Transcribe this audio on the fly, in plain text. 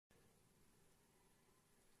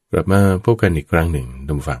กลับมาพบกันอีกครั้งหนึ่ง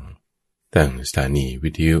ท่านผู้ฟังทางสถานีวิ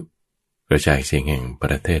ทยุกระจายเสียงแห่งป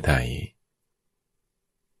ระเทศไทย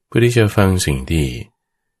เพื่อที่จะฟังสิ่งที่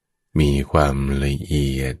มีความละเอี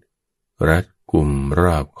ยดรัดกุมร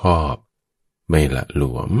อบคอบไม่ละหล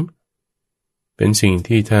วมเป็นสิ่ง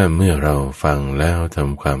ที่ถ้าเมื่อเราฟังแล้วท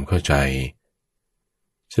ำความเข้าใจ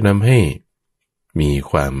จะนำให้มี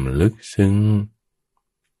ความลึกซึ้ง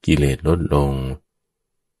กิเลสลดลง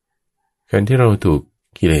การที่เราถูก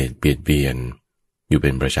กิเลสเบียดเบียนอยู่เป็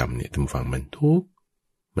นประจำเนี่ยท่านฟังมันทุกข์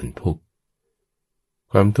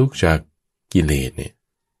ความทุกข์จากกิเลสเนี่ย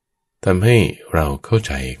ทำให้เราเข้าใ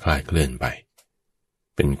จคลาดเคลื่อนไป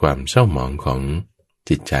เป็นความเศร้าหมองของ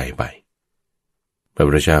จิตใจไปพระ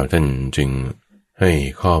พุทธเจ้าท่านจึงให้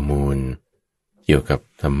ข้อมูลเกี่ยวกับ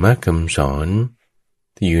ธรรมะคำสอน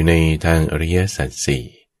ที่อยู่ในทางอริยสัจสี่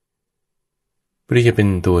เพื่อจะเป็น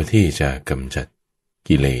ตัวที่จะกำจัด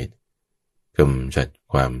กิเลสกำจัด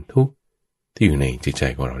ความทุกข์ที่อยู่ในจิตใจ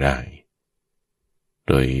ของเราได้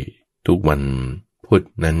โดยทุกวันพุธ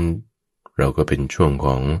นั้นเราก็เป็นช่วงข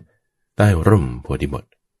องใต้ร่มโพธิบท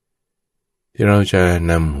ที่เราจะ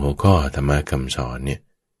นำหัวข้อธรรมะคำสอนเนี่ย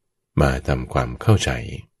มาทำความเข้าใจ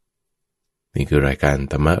นี่คือรายการ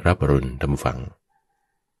ธรรมะรับอรุณท่านผู้ฟัง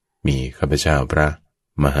มีข้าพเจ้าพระ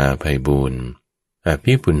มหาไพบูลย์อ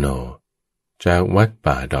ภิปุณโญจากวัด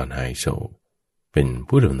ป่าดอนไฮโศกเป็น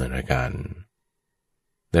ผู้ดำเนินรายการ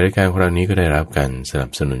ในรายการของเรานี้ก็ได้รับการสนั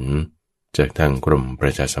บสนุนจากทางกรมปร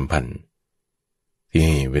ะชาสัมพันธ์ที่ใ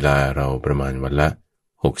ห้เวลาเราประมาณวันละ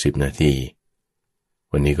60 นาที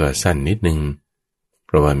วันนี้ก็สั้นนิดนึงเ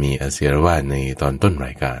พราะว่ามีอาเสียรวาทในตอนต้นร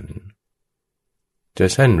ายการจะ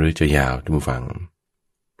สั้นหรือจะยาวท่านผู้ฟัง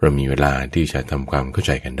เรามีเวลาที่จะทำความเข้าใ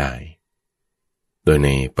จกันได้โดยใน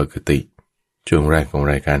ปกติช่วงแรกของ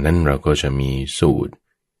รายการนั้นเราก็จะมีสูตร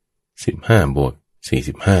15 บวก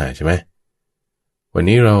 45ใช่ไหมวัน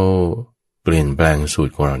นี้เราเปลี่ยนแปลงสูต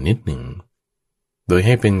รของเรานิดหนึ่งโดยใ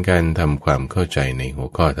ห้เป็นการทำความเข้าใจในหัว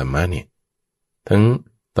ข้อธรรมะเนี่ยทั้ง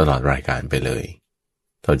ตลอดรายการไปเลย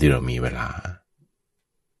เท่าที่เรามีเวลา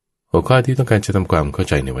หัวข้อที่ต้องการจะทำความเข้า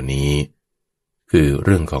ใจในวันนี้คือเ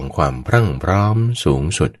รื่องของความพรั่งพร้อมสูง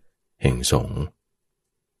สุดแห่งสงฆ์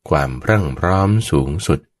ความพรั่งพร้อมสูง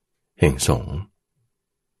สุดแห่งสงฆ์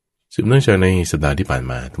สืบเนื่องจากในสัปดาห์ที่ผ่าน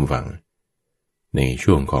มาท่านผู้ฟังใน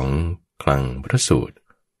ช่วงของคลังพระสูตร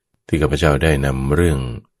ที่ข้าพเจ้าได้นำเรื่อง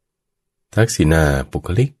ทักษิณาปุค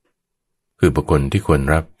ลิกคือบุคคลที่ควร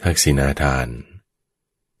รับทักษิณาทาน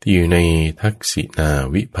ที่อยู่ในทักษิณา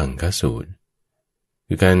วิภังคสูตร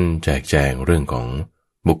คือการแจกแจงเรื่องของ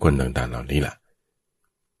บุคคลต่างๆเหล่านี้ล่ะ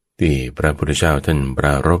ที่พระพุทธเจ้าท่านปร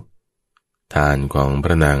ารภทานของพ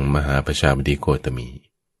ระนางมหาประชาบดีโคตมี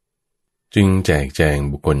จึงแจกแจง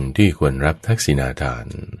บุคคลที่ควรรับทักษิณาทาน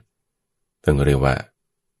ตั้งเรียกว่า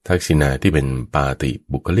ทักษิณาที่เป็นปาติ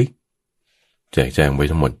บุคลิกแจกแจงไว้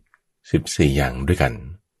ทั้งหมด14 อย่างด้วยกัน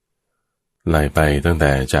ไล่ไปตั้งแ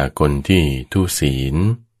ต่จากคนที่ทุศีล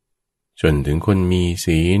จนถึงคนมี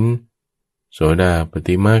ศีลโสดาปัต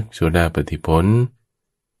ติมรรคโสดาปัตติผล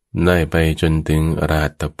ไล่ไปจนถึงอรหั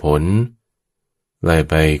ตผลไล่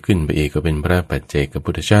ไปขึ้นไปอีกก็เป็นพระปัจเจก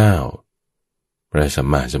พุทธเจ้าพระสัม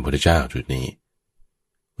มาสัมพุทธเจ้าจุดนี้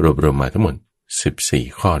รวบรวมมาทั้งหมด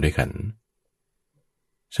14 ข้อด้วยกัน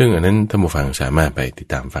ซึ่งอันนั้นท่านผู้ฟังสามารถไปติด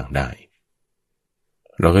ตามฟังได้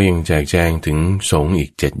เราก็ยังแจกแจงถึงสงฆ์อี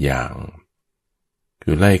ก7 อย่างคื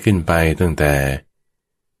อไล่ขึ้นไปตั้งแต่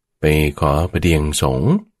ไปขอประเดียงสง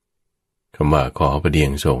ฆ์คำว่าขอประเดีย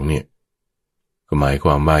งสงฆ์เนี่ยก็หมายคว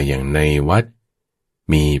ามว่าอย่างในวัด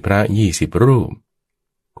มีพระ20 รูป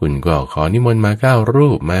คุณก็ขอนิมนต์มา9 รู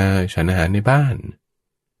ปมาฉันอาหารในบ้าน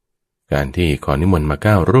การที่ขอนิมนต์มา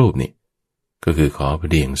9 รูปนี่ก็คือขอประ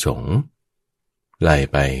เดียงสงฆ์ไล่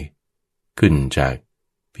ไปขึ้นจาก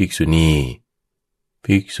ภิกษุณี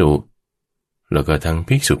ภิกษุแล้วก็ทั้ง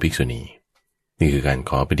ภิกษุภิกษุณีนี่คือการ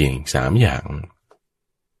ขอประเดียงอีก3 อย่าง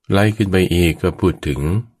ไล่ขึ้นไปอีกก็พูดถึง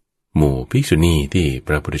หมู่ภิกษุณีที่พ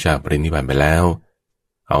ระพุทธเจ้าปรินิพพานไปแล้ว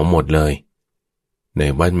เอาหมดเลยใน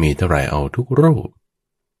วัดมีเท่าไหร่เอาทุกรูป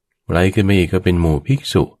ไล่ขึ้นไปอีกก็เป็นหมู่ภิก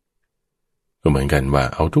ษุก็เหมือนกันว่า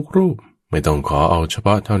เอาทุกรูปไม่ต้องขอเอาเฉพ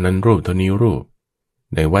าะเท่านั้นรูปเท่านี้รูป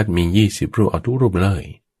ในวัดมี20 รูปเอาทุกรูปเลย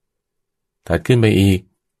ถัดขึ้นไปอีก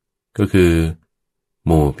ก็คือห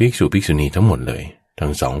มู่ภิกษุภิกษุณีทั้งหมดเลยทั้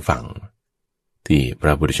ง2 ฝั่งที่พร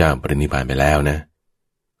ะพุทธเจ้าปรินิพพานไปแล้วนะ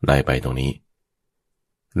ไล่ไปตรงนี้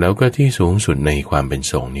แล้วก็ที่สูงสุดในความเป็น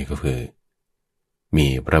สงฆ์นี่ก็คือมี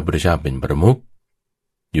พระพุทธเจ้าเป็นประมุข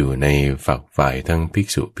อยู่ในฝักฝ่ายทั้งภิก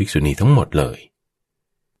ษุภิกษุณีทั้งหมดเลย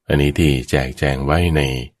อันนี้ที่แจกแจงไว้ใน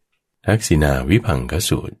ทักษิณาวิภังค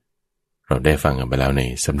สูตรเราได้ฟังกันไปแล้วใน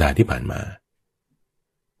สัปดาห์ที่ผ่านมา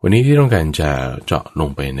วันนี้ที่ต้องการจะเจาะลง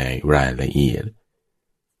ไปในรายละเอียด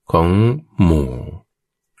ของหมู่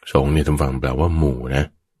สงฆ์เนี่ยท่านฟังแปลว่าหมู่นะ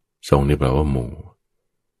สงฆ์นี่แปลว่าห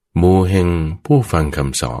มู่แห่งผู้ฟังค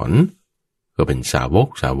ำสอนก็เป็นสาวก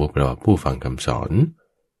แปลว่าผู้ฟังคำสอน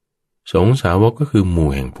สงฆ์สาวกก็คือหมู่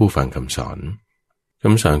แห่งผู้ฟังคำสอน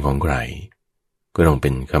ของใครก็ต้องเป็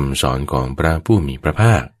นคำสอนของพระผู้มีพระภ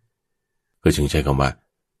าคก็จึงใช้คำว่า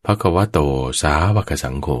ภควโตสาวก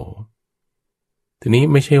สังโฆทีนี้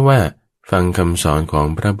ไม่ใช่ว่าฟังคำสอนของ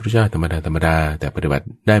พระพุทธเจ้าธรรมดาแต่ปฏิบัติ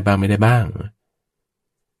ได้บ้างไม่ได้บ้าง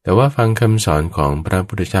แต่ว่าฟังคำสอนของพระ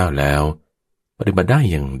พุทธเจ้าแล้วปฏิบัติได้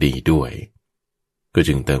อย่างดีด้วยก็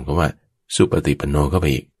จึงเติมคำว่าสุปฏิปันโนเข้าไป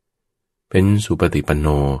อีกเป็นสุปฏิปันโน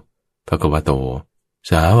ภควโต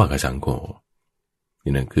สาวกสังโฆ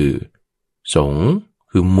นี่นั่นคือสงฆ์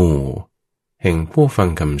คือหมู่แห่งผู้ฟัง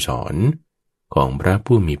คำสอนของพระ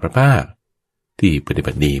ผู้มีพระภาคที่ปฏิ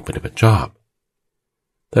บัติดีปฏิบัติชอบ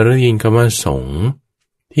แต่เรายินคำว่าสงฆ์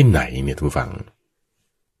ที่ไหนเนี่ยทุกฝัง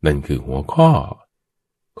นั่นคือหัวข้อ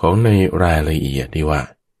ของในรายละเอียดที่ว่า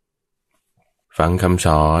ฟังคำส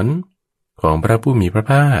อนของพระผู้มีพระ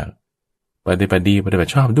ภาคปฏิบัติดีปฏิบั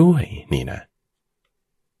ติชอบด้วยนี่นะ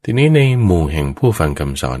ทีนี้ในหมู่แห่งผู้ฟังค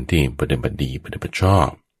ำสอนที่ปฏิบัติดีปฏิบัติชอบ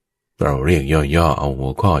เราเรียกย่อๆเอาหั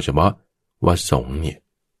วข้อเฉพาะว่าสงฆ์เนี่ย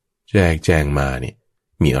แจกแจงมาเนี่ย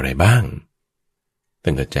มีอะไรบ้าง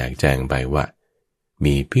ตั้งแต่แจกแจงไปว่า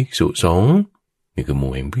มีภิกษุสงฆ์นี่คือห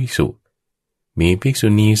มู่แห่งภิกษุมีภิกษุ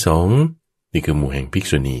ณีสงฆ์นี่คือหมู่แห่งภิก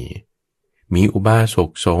ษุณีมีอุบาสก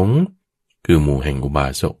สงฆ์คือหมู่แห่งอุบา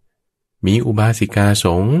สกมีอุบาสิกาส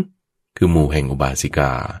งฆ์คือหมู่แห่งอุบาสิก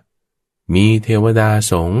ามีเทวดา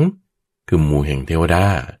สงฆ์คือหมู่แห่งเทวดา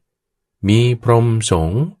มีพรหมสง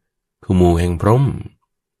ฆ์คือหมู่แห่งพรหม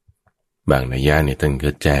บางนัยยะเนี่ยท่านก็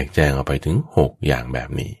แจกแจงออกไปถึง6อย่างแบบ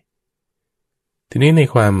นี้ทีนี้ใน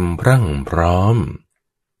ความพรั่งพร้อม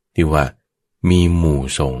ที่ว่ามีหมู่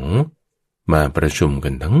สงฆ์มาประชุมกั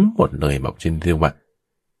นทั้งหมดเลยแบบเช่นที่ว่า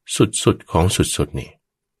สุดของสุดนี่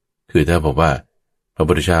คือถ้าบอกว่าพระ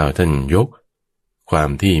พุทธเจ้าท่านยกความ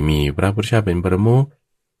ที่มีพระพุทธเจ้าเป็นประมุข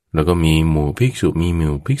แล้วก็มีหมู่ภิกษุมีห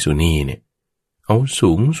มู่ภิกษุณีเนี่ยเอา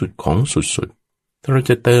สูงสุดของสุดถ้าเรา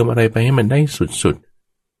จะเติมอะไรไปให้มันได้สุด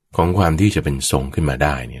ของความที่จะเป็นสงฆ์ขึ้นมาไ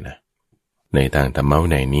ด้เนี่ยนะในทางธรรมะ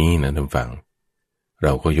ในนี้นะท่านฟังเร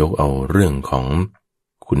าก็ยกเอาเรื่องของ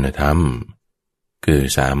คุณธรรมคือ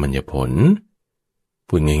สามัญญผล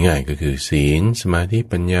พูดง่ายๆก็คือศีลสมาธิ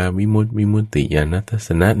ปัญญาวิมุตติญาณทัศ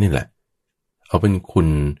นะนี่แหละเอาเป็นคุณ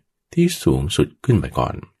ที่สูงสุดขึ้นไปก่อ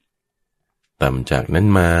นต่ำจากนั้น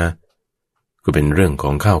มาก็เป็นเรื่องข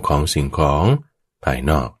องข้าวของสิ่งของภาย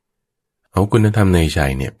นอกเอาคุณธรรมในใจ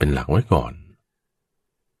เนี่ยเป็นหลักไว้ก่อน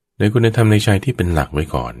ในคุณธรรมในใจที่เป็นหลักไว้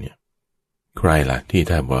ก่อนเนี่ยใครล่ะที่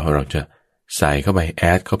ถ้าบอกว่าเราจะใส่เข้าไปแอ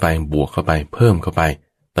ดเข้าไปบวกเข้าไปเพิ่มเข้าไป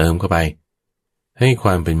เติมเข้าไปให้คว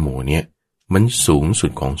ามเป็นหมู่เนี่ยมันสูงสุ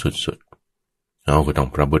ดของสุดเอาก็ต้อง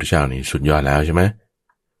พระพุทธเจ้านี่สุดยอดแล้วใช่ไหม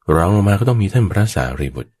รองลงมาก็ต้องมีท่านพระสารี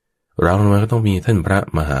บุตรรองลงมาก็ต้องมีท่านพระ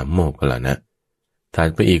มหาโมคคัลลานะถัด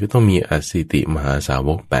ไปอีกก็ต้องมีอสิติมหาสาว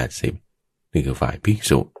ก80นี่คือฝ่ายภิก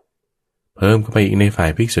ษุเพิ่มเข้าไปอีกในฝ่าย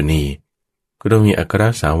ภิกษุณีก็ต้องมีอัคร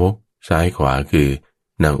สาวกซ้ายขวาคือ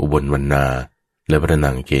นางอุบลวรรณาและพระน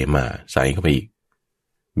างเกมาใส่เข้าไปอีก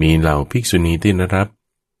มีเหล่าภิกษุณีที่ได้รับ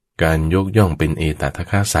การยกย่องเป็นเอตทัค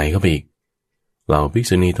คะใส่เข้าไปอีกเหล่าภิก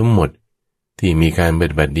ษุณีทั้งหมดที่มีการป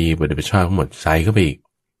ฏิบัติดีปฏิบัติชอบทั้งหมดใส่เข้าไปอีก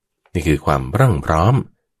นี่คือความพรั่งพร้อม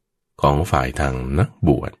ของฝ่ายทางนักบ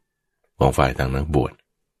วช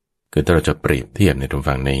คือถ้าเราจะเปรียบเทียบในตรง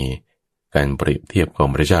ฝั่งในการเปรียบเทียบของ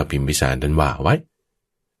พระเจ้าพิมพิสารดันว่าไว้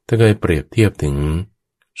ถ้าเคยเปรียบเทียบถึง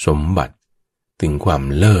สมบัติถึงความ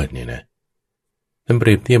เลิศเนี่ยนะท่านเป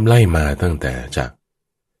รียบเทียบไล่มาตั้งแต่จาก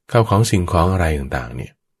ข้าวของสิ่งของอะไรต่างๆเนี่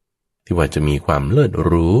ยที่ว่าจะมีความเลิศห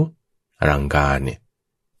รูอลังการเนี่ย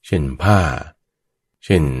เช่นผ้าเ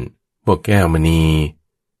ช่นพวกแก้วมณี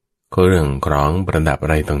เครื่องคล้องประดับอะ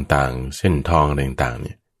ไรต่างๆเส้นทองอะไรต่างๆเ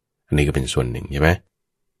นี่ยอันนี้ก็เป็นส่วนหนึ่งใช่ไหม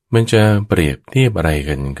มันจะเปรียบเทียบอะไร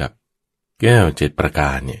กันกับแก้ว7ประก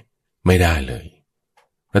ารเนี่ยไม่ได้เลย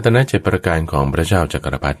รัตนะ7ประการของพระเจ้าจัก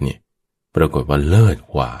รพรรดิเนี่ยปรากฏว่าเลิศ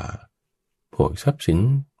กว่าพวกทรัพย์สิน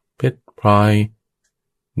เพชรพลอย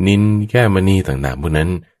นิลแก้วมณีต่างๆพวกนั้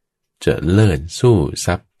นจะเลิศสู้ท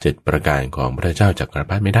รัพย์7ประการของพระเจ้าจักร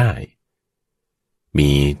พรรดิไม่ได้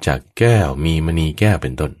มีจากแก้วมีมณีแก้วเป็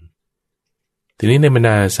นต้นทีนี้ในบรรด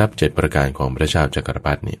าทรัพย์7ประการของพระเจ้าจักรพร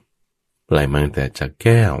รดิเนี่ยไล่มาตั้งแต่จากแ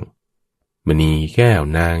ก้วมณีแก้ว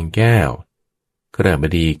นางแก้วกระบ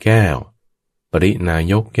ดีแก้วปรินา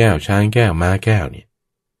ยกแก้วช้างแก้วม้าแก้วเนี่ย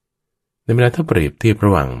ในเวลาถ้าเปรียบเทียบร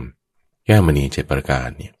ะหว่างแก้วมณี7ประการ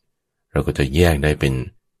เนี่ยเราก็จะแยกได้เป็น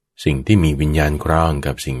สิ่งที่มีวิญญาณครอง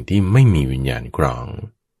กับสิ่งที่ไม่มีวิญญาณครอง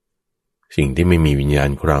สิ่งที่ไม่มีวิญญาณ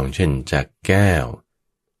ครองเช่นจากแก้ว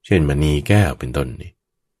เช่นมณีแก้วเป็นต้นนี่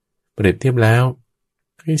เปรียบเทียบแล้ว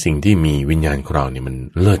สิ่งที่มีวิญญาณครองนี่มัน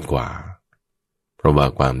เลิศกว่าเพราะว่า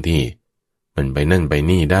ความที่มันไปนั่นไป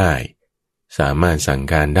นี่ได้สามารถสั่ง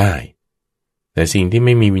การได้แต่สิ่งที่ไ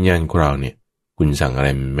ม่มีวิญญาณครองเนี่ยคุณสั่งอะไร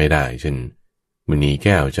ไม่ได้เช่นมณีแ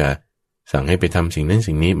ก้วจะสั่งให้ไปทำสิ่งนั้น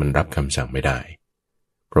สิ่งนี้มันรับคำสั่งไม่ได้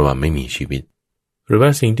เพราะว่าไม่มีชีวิตหรือว่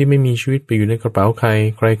าสิ่งที่ไม่มีชีวิตไปอยู่ในกระเป๋าใคร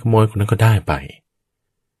ใครขโมยคนนั้นก็ได้ไป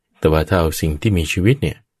แต่ว่าถ้าเอาสิ่งที่มีชีวิตเ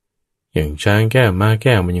นี่ยอย่างช้างแก้วม้าแ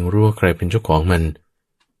ก้วมันยังรู้ว่าใครเป็นเจ้าของมัน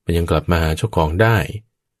ยังกลับมาหาเจ้าของได้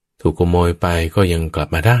ถูกขโมยไปก็ยังกลับ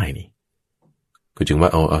มาได้นี่ก็จึงว่า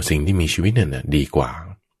เอาสิ่งที่มีชีวิตนั่นน่ะดีกว่า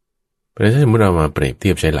เพราะฉะนั้นถ้าสมมติเรามาเปรียบเที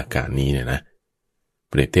ยบใช้หลักการนี้เนี่ยนะ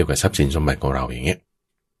เปรียบเทียบกับทรัพย์สินสมบัติของเราอย่างเงี้ย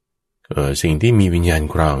สิ่งที่มีวิญญาณ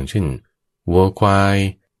ครองเช่นวัวควาย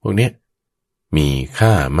พวกเนี้ยมีค่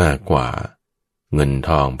ามากกว่าเงินท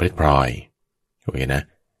องเพชรพลอยโอเคนะ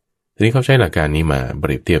ทีนี้เขาใช้หลักการนี้มาเป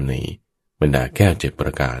รียบเทียบในบรรดาแก้ว7ปร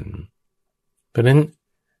ะการเพราะนั้น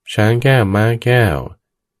ช้างแก้วม้าแก้ว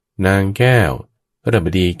นางแก้วพระบ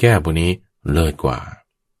ดีแก้วพวกนี้เลิศกว่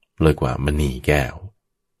ามณีแก้ว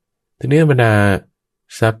ทีนี้บรรดา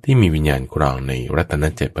ทรัพย์ที่มีวิญญาณครองในรัตน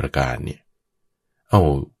7ประการเนี่ย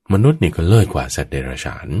มนุษย์นี่ก็เลิศกว่าสัตว์เดรัจฉ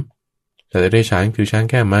านสัตว์เดรัจฉานคือช้าง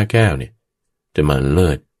แก้วม้าแก้วเนี่ยจะมาเลิ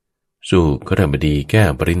ศสู้พระบดีแก้ว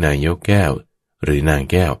ปรินายกแก้วหรือนาง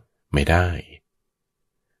แก้วไม่ได้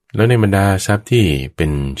แล้วในบรรดาทรัพย์ที่เป็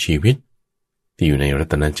นชีวิตที่อยู่ในรั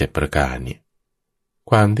ตน7ประการเนี่ย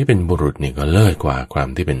ความที่เป็นบุรุษเนี่ยก็เลิศกว่าความ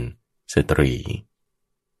ที่เป็นสตรี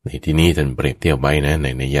ในที่นี้ท่านเปรียบเทียบไว้นะใน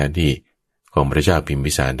นัยยะที่ของพระเจ้าพิม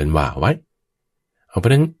พิสารท่านว่าไว้เพรา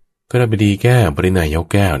ะนั้นกระบดีแก้วปรินายก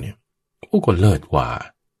แก้วเนี่ยก็เลิศกว่า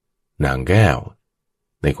นางแก้ว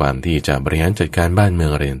ในความที่จะบริหารจัดการบ้านเมือ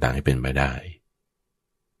งอะไรต่างๆให้เป็นไปได้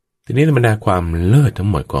ทีนี้บรรดาความเลิศทั้ง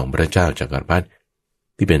หมดของพระเจ้าจักรพรรดิ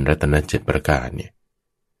ที่เป็นรัตน7ประการเนี่ย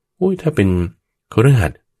ถ้าเป็นคฤหั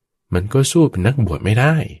สถ์มันก็สู้เป็นนักบวชไม่ไ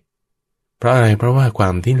ด้เพราะอะไรเพราะว่าควา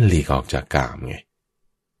มที่หลีกออกจากกามไง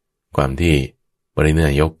ความที่ปรินา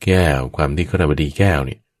ยกแก้วความที่กระบดีแก้วเ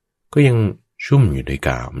นี่ยก็ยังชุ่มอยู่ด้วยก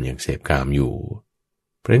ามยังเสพกามอยู่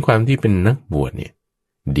เพราะฉะนั้นความที่เป็นนักบวชเนี่ย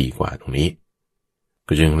ดีกว่าตรงนี้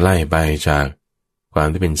ก็จึงไล่ไปจากความ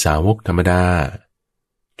ที่เป็นสาวกธรรมดา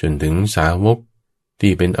จนถึงสาวก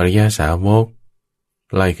ที่เป็นอริยสาวก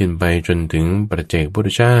ไล่ขึ้นไปจนถึงปัจเจกพุทธ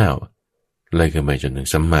เจ้าไล่ขึ้นไปจนถึง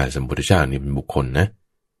สัมมาสัมพุทธเจ้านี่เป็นบุคคลนะ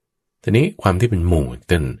ทีนี้ความที่เป็นหมู่เ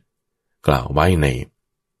ต้นกล่าวไว้ใน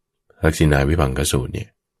ทักษิณาวิภังคสูตรเนี่ย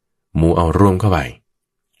หมู่เอารวมเข้าไป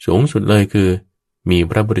สูงสุดเลยคือมี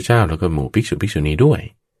พระพุทธเจ้าแล้วก็หมู่ภิกษุภิกษุณีด้วย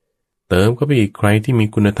เติมก็ไปอีกใครที่มี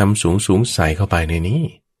คุณธรรมสูงใส่เข้าไปในนี้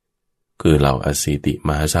คือเหล่าอสีติม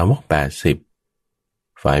หาสาวก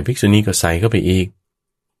80ฝ่ายภิกษุณีก็ใส่เข้าไปอีก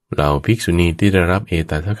เหล่าภิกษุณีที่ได้รับเอ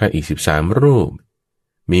ตทัคคะอีก13รูป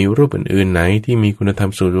มีรูปอื่นๆไหนที่มีคุณธรร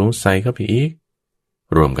มสูงใส่เข้าไปอีก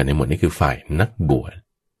รวมกันในหมดนี้คือฝ่ายนักบวช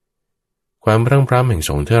ความพรั่งพร้ำแห่ง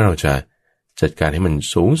สงฆ์ถ้าเราจะจัดการให้มัน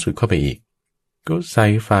สูงสุดเข้าไปอีกก็ใส่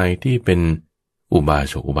ฝ่ายที่เป็นอุบา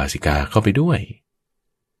สกอุบาสิกาเข้าไปด้วย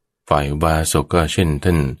ฝ่ายอุบาสกก็เช่น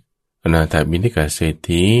ท่านอนาถบิณฑิกเศรษ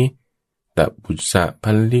ฐีตปุสสะ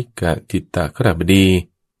ภัลลิกะจิตตคฤบดี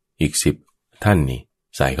อีก10ท่านนี่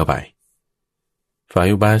ใส่เข้าไปฝ่าย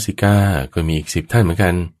อุบาสิกาก็มีอีก10ท่านเหมือนกั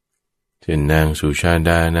นเช่นนางสุชาด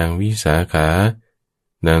านางวิสาขา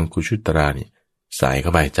นางกุชุตราเนี่ยใส่เข้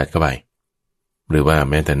าไปจัดเข้าไปหรือว่า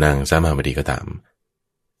แม้แต่นางสามหบดีก็ตาม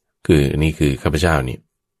คือนี่คือข้าพเจ้านี่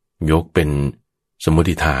ยกเป็นสมมุ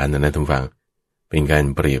ติฐานนะท่านฟังเป็นการ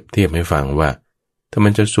เปรียบเทียบให้ฟังว่าถ้ามั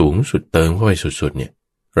นจะสูงสุดเติมเข้าไปสุดๆเนี่ย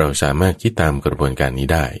เราสามารถคิดตามกระบวนการนี้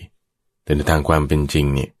ได้แต่ในทางความเป็นจริง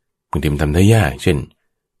เนี่ยบางทีมันทำได้ยากเช่น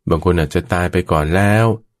บางคนอาจจะตายไปก่อนแล้ว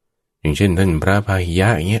อย่างเช่นท่านพระพาหิยะ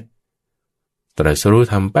อย่างเงี้ยตรัสรู้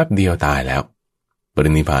ธรรมแป๊บเดียวตายแล้วปริ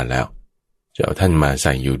นิพพานแล้วจะเอาท่านมาใ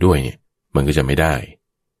ส่อยู่ด้วยเนี่ยมันก็จะไม่ได้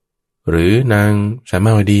หรือนางสาม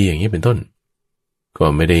าวดีอย่างนี้เป็นต้นก็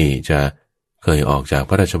ไม่ได้จะเคยออกจาก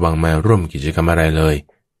พระราชวังมาร่วมกิจกรรมอะไรเลย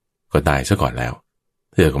ก็ตายซะก่อนแล้ว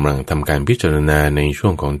เธอกำลังทำการพิจารณาในช่ว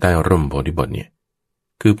งของใต้ร่มโพธิบทเนี่ย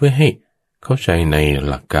คือเพื่อให้เข้าใจใน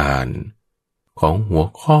หลักการของหัว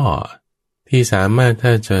ข้อที่สามารถถ้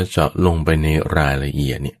าจะเจาะลงไปในรายละเอี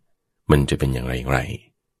ยดเนี่ยมันจะเป็นอย่างไร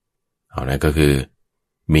เอานะก็คือ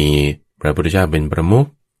มีพระพุทธเจ้าเป็นประมุข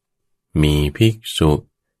มีภิกษุ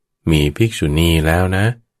มีภิกษุณีแล้วนะ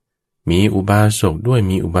มีอุบาสกด้วย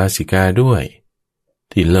มีอุบาสิกาด้วย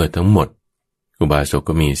ที่เลิศทั้งหมดอุบาสก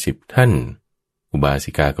ก็มี10ท่านอุบา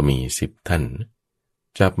สิกาก็มี10ท่าน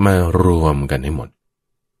จับมารวมกันให้หมด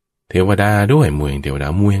เทวดาด้วยหมู่แห่งเทวดา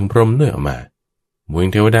หมู่แห่งพรหมด้วยออกมาหมู่แห่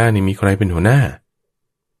งเทวดานี่มีใครเป็นหัวหน้า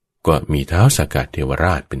ก็มีท้าวสักกะเทวร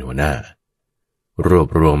าชเป็นหัวหน้ารวบ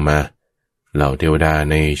รวมมาเหล่าเทวดา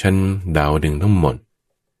ในชั้นดาวดึงทั้งหมด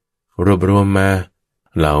รวบรวมมา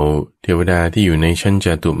เหล่าเทวดาที่อยู่ในชั้นจ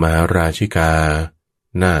ตุมหาราชิกา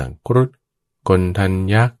นาครุฑกนทัญ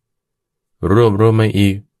ยักษ์รวบรวมมาอี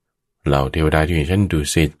กเหล่าเทวดาที่อยู่ในชั้นดุ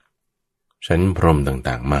สิตชั้นพรหม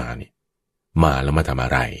ต่างๆมานี่มาแล้วมาทำอะ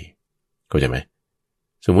ไรเข้าใจไหม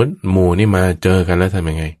สมมติหมู่นี่มาเจอกันแล้วทำ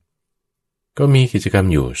ยังไงก็มีกิจกรรม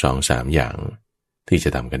อยู่ 2-3 อย่างที่จะ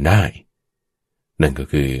ทำกันได้นั่นก็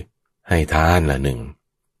คือให้ทานละหนึ่ง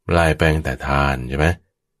ลายแปลงแต่ทานใช่ไหม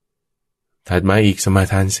ถัดมาอีกสมา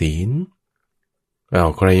ทานศีล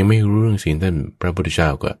ใครยังไม่รู้เรื่องศีลท่านพระพุทธเจ้า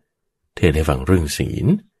ก็เทศน์ให้ฟังเรื่องศีล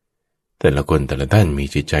แต่ละคนแต่ละท่านมี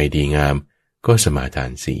จิตใจดีงามก็สมาทา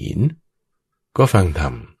นศีลก็ฟังธรร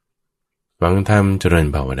มเจริญ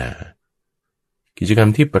ภาวนากิจกรรม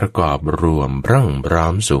ที่ประกอบรวมพรั่งพร้อ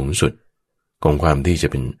มสูงสุดของความที่จะ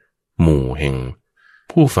เป็นหมู่แห่ง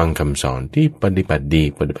ผู้ฟังคำสอนที่ปฏิบัติดี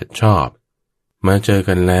ปฏิบัติชอบมาเจอ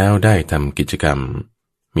กันแล้วได้ทำกิจกรรม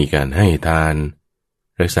มีการให้ทาน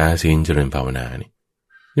รักษาศีลเจริญภาวนา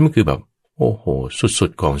นี่มันคือแบบโอ้โหสุ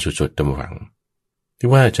ดๆของสุดๆตามหวังที่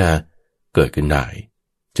ว่าจะเกิดขึ้นได้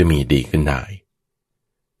จะมีดีขึ้นได้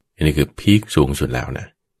อันนี้คือพีคสูงสุดแล้วนะ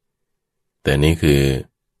แต่นี่คือ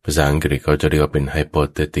ภาษาอังกฤษเขาจะเรียกว่าเป็น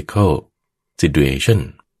hypothetical situation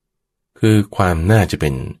คือความน่าจะเป็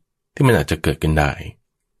นที่มันอาจจะเกิดขึ้นได้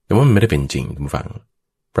แต่ว่ามันไม่ได้เป็นจริงคุณฟัง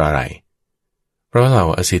เพราะอะไรเพราะเรา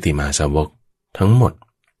อสิติมาสาวกทั้งหมด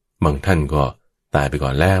บางท่านก็ตายไปก่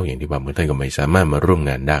อนแล้วอย่างที่ว่าบางท่านก็ไม่สามารถมาร่วม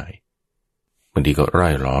งานได้บางทีก็ร่อ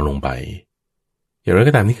ยล้อลงไปอย่างไร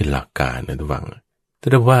ก็ตามนี่คือหลักการนะทุกฝังแต่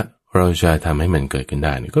ถ้าว่าเราจะทำให้มันเกิดขึ้นไ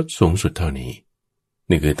ด้นี่ก็สูงสุดเท่านี้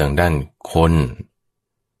นี่คือทางด้านคน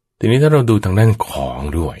ทีนี้ถ้าเราดูทางด้านของ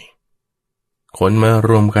ด้วยคนมาร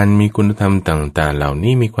วมกันมีคุณธรรมต่างๆเหล่า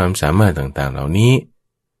นี้มีความสามารถต่างๆเหล่านี้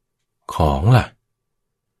ของล่ะ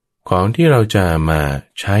ของที่เราจะมา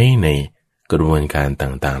ใช้ในกระบวนการ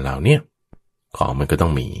ต่างๆเหล่านี้ของมันก็ต้อ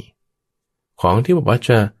งมีของที่บอกว่าจ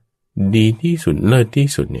ะดีที่สุดเลิศที่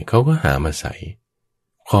สุดเนี่ยเขาก็หามาใส่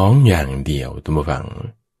ของอย่างเดียวตัวฟัง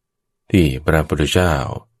ที่พระพุทธเจ้า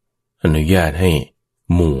อนุญาตให้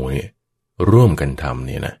หมู่เนี่ยร่วมกันทำเ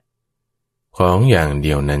นี่ยนะของอย่างเ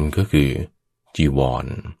ดียวนั้นก็คือจีวร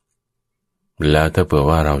แล้วถ้าเผื่อ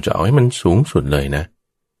ว่าเราจะเอาให้มันสูงสุดเลยนะ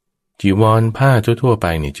จีวรผ้าทั่วๆไป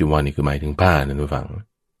เนี่ยจีวรนี่คือหมายถึงผ้านะทุกฝัง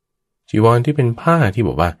จีวรที่เป็นผ้าที่บ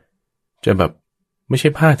อกว่าจะแบบไม่ใช่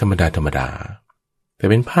ผ้าธรรมดาแต่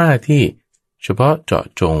เป็นผ้าที่เฉพาะเจาะ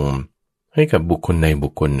จงให้กับบุคคลในบุ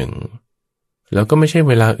คคลหนึ่งแล้วก็ไม่ใช่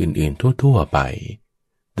เวลาอื่นๆทั่วๆไป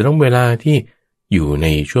แต่ต้องเวลาที่อยู่ใน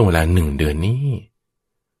ช่วงเวลา1 เดือนนี้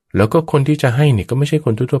แล้วก็คนที่จะให้เนี่ยก็ไม่ใช่ค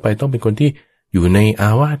นทั่วๆไปต้องเป็นคนที่อยู่ในอา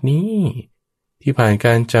วาสนี้ที่ผ่านก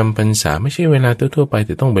ารจำพรรษาไม่ใช่เวลาทั่วๆไปแ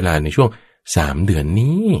ต่ต้องเวลาในช่วง3 เดือน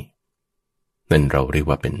นี้นั่นเราเรียก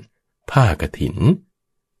ว่าเป็นผ้ากฐิน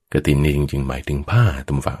กฐินนี่จริงๆหมายถึงผ้าต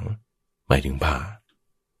ำฝังหมายถึงผ้า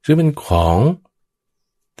ซึ่งเป็นของ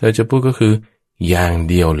เธอจะพูดก็คืออย่าง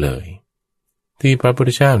เดียวเลยที่พระพุทธ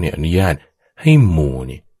เจ้าเนี่ยอนุญาตให้หมู่เ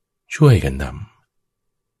นี่ยช่วยกันท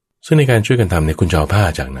ำซึ่งในการช่วยกันทำเนี่ยคุณจะเอาผ้า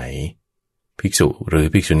จากไหนภิกษุหรือ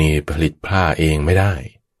ภิกษุณีผลิตผ้าเองไม่ได้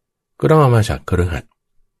ก็ต้องเอามาจากเครือขัด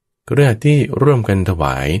ที่ร่วมกันถว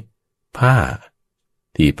ายผ้า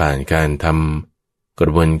ที่ผ่านการทำกร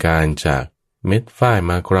ะบวนการจากเม็ดฝ้าย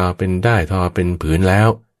มากราวเป็นได้ทอเป็นผืนแล้ว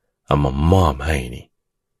เอามามอบให้นี่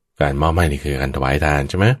การมอบให้นี่คือการถวายทาน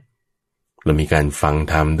ใช่ไหมเรามีการฟัง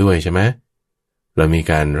ธรรมด้วยใช่ไหมเรามี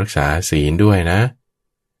การรักษาศีลด้วยนะ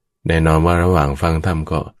แน่นอนว่าระหว่างฟังธรรม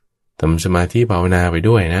ก็ทำสมาธิภาวนาไป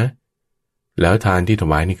ด้วยนะแล้วทานที่ถ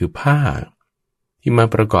วายนี่คือผ้าที่มา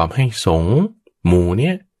ประกอบให้สงฆ์หมู่เ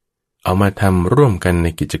นี่ยเอามาทำร่วมกันใน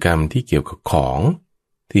กิจกรรมที่เกี่ยวกับของ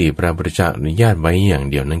ที่พระพุทธเจ้าอนุญาตไว้อย่าง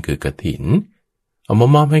เดียวนั่นคือกฐินเอามา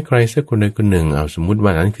มอบให้ใครสักคนใดคนหนึ่งเอาสมมุติว่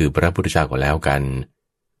านั้นคือพระพุทธเจ้าก็แล้วกัน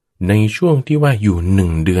ในช่วงที่ว่าอยู่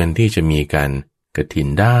1 เดือนที่จะมีการกฐิน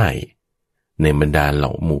ได้ในบรรดาเหล่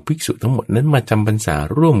าหมู่ภิกษุทั้งหมดนั้นมาจำพรรษา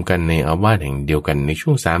ร่วมกันในอาวาสแห่งเดียวกันในช่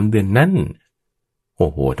วง3 เดือนนั้นโอ้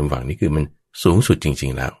โหทางฝั่งนี้คือมันสูงสุดจริ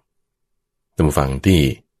งๆแล้วทางฝั่งที่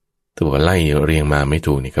ตัวไล่เรียงมาไม่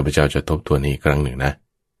ถูกนี่ข้าพเจ้าจะทบทวนอีกครั้งหนึ่งนะ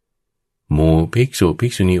หมู่ภิกษุภิ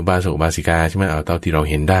กษุณีอุบาสกอุบาสิกาใช่ไหมเอาเท่าที่เรา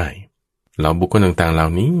เห็นได้เราบุคคลต่างๆเหล่า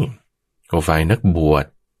นี้ก็ฝ่ายนักบวช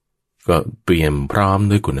ก็เตรียมพร้อม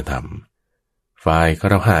ด้วยคุณธรรมฝ่ายฆ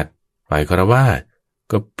ราวาสฝ่ายฆราวาส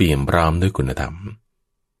ก็เปี่ยมพร้อมด้วยคุณธรรม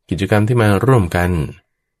กิจกรรมที่มาร่วมกัน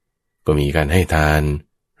ก็ ก็มีการให้ทาน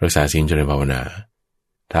รักษาศีลเจริญภาวนา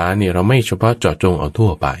ทานนี่เราไม่เฉพาะเจาะจงเอาทั่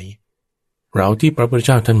วไปเราที่พระพุทธเ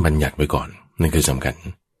จ้าท่านบัญญัติไว้ก่อนนั่นคือสำคัญ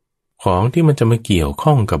ของที่มันจะมาเกี่ยว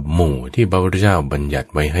ข้องกับหมู่ที่พระพุทธเจ้าบัญญัติ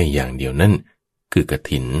ไว้ให้อย่างเดียวนั่นคือก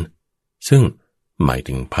ฐินซึ่งหมาย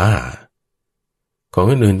ถึงผ้าของ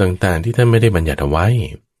อื่นๆต่างๆที่ท่านไม่ได้บัญญัติเอาไว้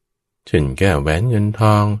เช่นแก้วแหวนเงินท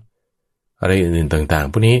องอะไรอื่นๆต่าง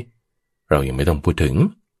ๆพวกนี้เรายังไม่ต้องพูดถึง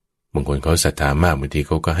บางคนเขาศรัทธามากบางทีเ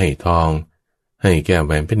ขาก็ให้ทองให้แก้วแห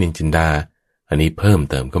วนเพชรนินจินดาอันนี้เพิ่ม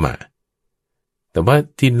เติมเข้ามาแต่ว่า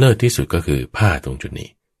ที่เลิศที่สุดก็คือผ้าตรงจุดนี้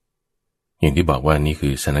อย่างที่บอกว่านี่คื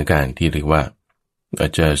อสถานการณ์ที่เรียกว่าอา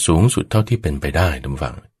จจะสูงสุดเท่าที่เป็นไปได้ท่านผู้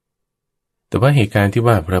ฟังแต่ว่าเหตุการณ์ที่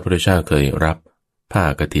ว่าพระพุทธเจ้าเคยรับผ้า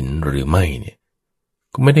กฐินหรือไม่เนี่ย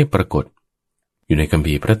ก็ไม่ได้ปรากฏอยู่ในคัม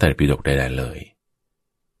ภีร์พระไตรปิฎกใดๆเลย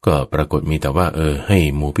ก็ปรากฏมีแต่ว่าให้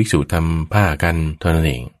หมู่ภิกษุทำผ้ากันเท่านั้น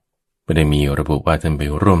เองไม่ได้มีระบุว่าท่านไป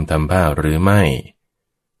ร่วมทำผ้าหรือไม่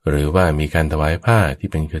หรือว่ามีการถวายผ้าที่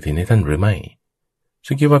เป็นกฐินให้ท่านหรือไม่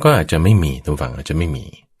ซึ่งคิดว่าก็อาจจะไม่มีท่านฟังอาจจะไม่มี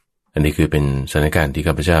อันนี้คือเป็นสถานการณ์ที่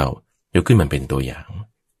ข้าพเจ้ายกขึ้นมาเป็นตัวอย่าง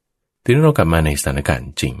ทีนี้เรากลับมาในสถานการณ์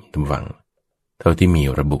จริงท่านฟังเท่าที่มี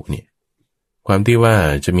ระบุเนี่ยความที่ว่า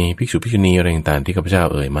จะมีภิกษุภิกษุณีอะไรต่างๆที่ข้าพเจ้า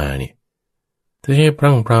เอ่ยมาเนี่ยถ้าใช้พ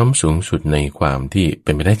รั่งพร้อมสูงสุดในความที่เ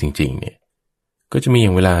ป็นไปได้จริงๆเนี่ยก็จะมีอย่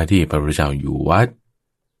างเวลาที่พระพุทธเจ้าอยู่วัด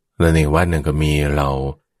และในวัดนั้นก็มีเรา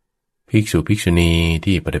ภิกษุภิกษุณี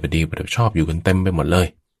ที่ปฏิบัติดีปฏิบัติชอบอยู่กันเต็มไปหมดเลย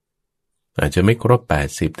อาจจะไม่ครบ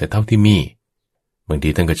80แต่เท่าที่มีบางที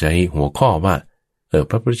ท่านก็จะให้หัวข้อว่า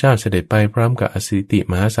พระพุทธเจ้าเสด็จไปพร้อมกับอสิติ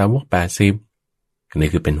มหาสาวก80อันนี้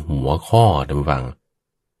คือเป็นหัวข้อท่านฟัง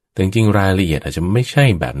แต่จริงๆรายละเอียดอาจจะไม่ใช่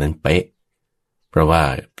แบบนั้นเป๊ะเพราะว่า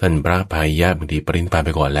ท่านพระพายะบางทีปรินิพพานไป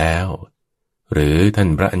ก่อนแล้วหรือท่าน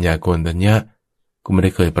พระอัญญาโกณทัญญะก็ไม่ไ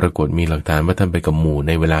ด้เคยปรากฏมีหลักฐานว่าท่านไปกับหมู่ใ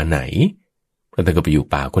นเวลาไหนเพราะท่านก็ไปอยู่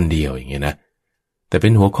ป่าคนเดียวอย่างเงี้ยนะแต่เป็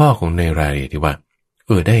นหัวข้อของในรายละเอียดที่ว่า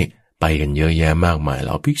ได้ไปกันเยอะแยะมากมายแ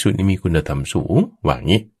ล้วภิกษุนี่มีคุณธรรมสูงว่า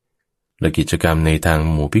งี้และกิจกรรมในทาง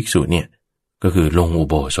หมู่ภิกษุเนี่ยก็คือลงอุ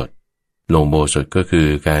โบสถลงอุโบสถก็คือ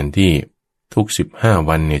การที่ทุก15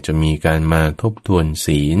วันเนี่ยจะมีการมาทบทวน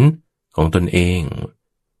ศีลของตนเอง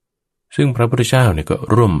ซึ่งพระพุทธเจ้าเนี่ยก็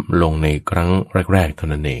ร่วมลงในครั้งแรกๆเท่า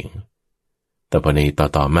นั้นเองแต่พอใน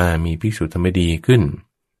ต่อมามีภิกษุทำไม่ดีขึ้น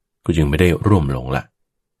ก็จึงไม่ได้ร่วมลงละ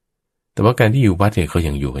แต่ว่าการที่อยู่วัดเนี่ยเขา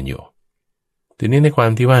ยังอยู่กันอยู่ทีนี้ในควา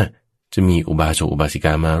มที่ว่าจะมีอุบาสกอุบาสิก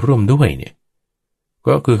ามาร่วมด้วยเนี่ย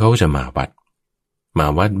ก็คือเขาจะมาวัด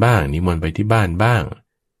บ้างนิมนต์ไปที่บ้านบ้าง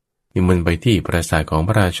นิมนต์ไปที่ปราสาทของพ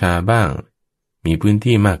ระราชาบ้างมีพื้น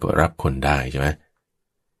ที่มากกว่ารับคนได้ใช่ไหม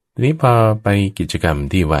ทีนี้พอไปกิจกรรม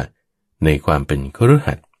ที่ว่าในความเป็นคฤ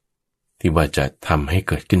หัสถ์ที่ว่าจะทำให้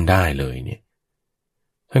เกิดขึ้นได้เลยเนี่ย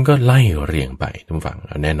ท่านก็ไล่เรียงไปทุกฝั่ง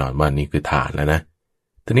แน่นอนว่านี่คือทานแล้วนะ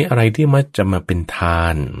ทีนี้อะไรที่มันจะมาเป็นทา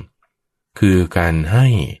นคือการให้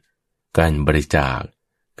การบริจาค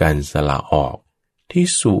การสละออกที่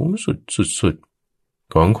สูงสุดสุด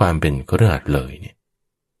ๆของความเป็นคฤหัสถ์เลยเนี่ย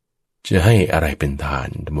จะให้อะไรเป็นทาน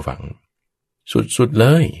ท่านผู้ฟังสุดๆเล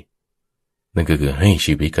ยนั่นก็คือให้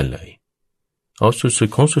ชีวิตกันเลยเอาสุด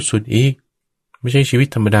ๆของสุดๆอีกไม่ใช่ชีวิต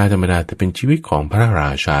ธรรมดาแต่เป็นชีวิตของพระร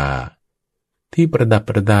าชาที่ประดับป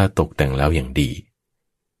ระดาตกแต่งแล้วอย่างดี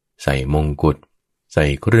ใส่มงกุฎใส่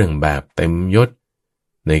เครื่องแบบเต็มยศ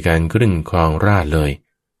ในการครึ่งครองราชย์เลย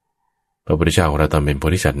พระพุทธเจ้าของเราตอนเป็นโพ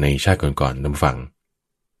ธิสัตว์ในชาติก่อนๆนำฟัง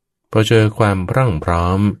พอเจอความพรั่งพร้อ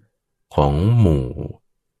มของหมู่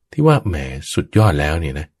ที่ว่าแหมสุดยอดแล้วเ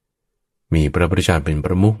นี่ยนะมีพระพุทธเจ้าเป็นป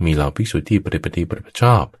ระมุขมีเหล่าภิกษุที่ปฏิบัติช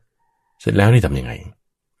อบเสร็จแล้วนี่ทำยังไง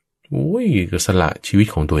ก็สละชีวิต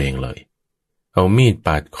ของตัวเองเลยเอามีดป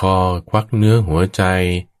าดคอควักเนื้อหัวใจ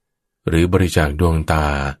หรือบริจาคดวงตา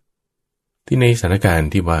ที่ในสถานการณ์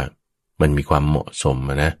ที่ว่ามันมีความเหมาะสม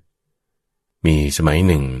นะมีสมัย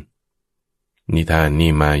หนึ่งนิทาน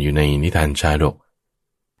นี่มาอยู่ในนิทานชาดก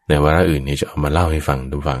ในวาระอื่นเนี่ยจะเอามาเล่าให้ฟัง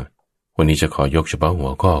ทุกฟังวันนี้จะขอยกเฉพาะหั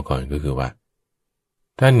วข้อก่อนก็คือว่า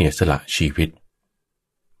ท่านเนี่ยสละชีวิต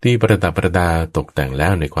ที่ประดับประดาตกแต่งแล้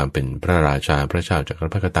วในความเป็นพระราชาพระเจ้าจักร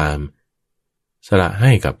พรรดิก็ตามสละใ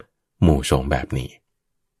ห้กับหมู่สงฆ์แบบนี้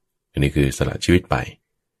อันนี้คือสละชีวิตไป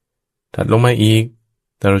ถัดลงมาอีก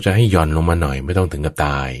แต่เราจะให้ย่อนลงมาหน่อยไม่ต้องถึงกับต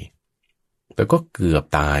ายแต่ก็เกือบ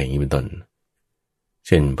ตายอย่างนี้เป็นต้นเ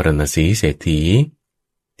ช่นพระนสีเศรษฐี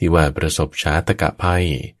ที่ว่าประสบชาตกภัย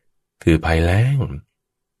คือภัยแล้ง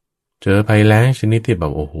เจอภัยแล้งชนิดที่แบ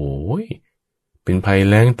บโอ้โหเป็นภัย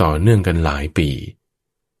แล้งต่อเนื่องกันหลายปี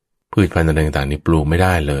พืชพันธุ์ต่างๆนี่ปลูกไม่ไ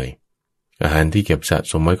ด้เลยอาหารที่เก็บสะ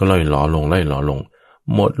สมไว้ก็ล่อยหลอลง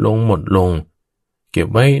หมดลงเก็บ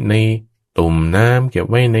ไว้ในตุ่มน้ำเก็บ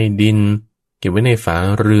ไว้ในดินเก็บไว้ในฝา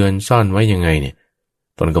เรือนซ่อนไว้ยังไงเนี่ย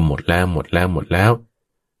ตอนก็หมดแล้ว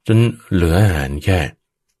จนเหลืออาหารแค่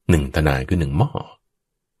1 ตะนายคือ1 หม้อ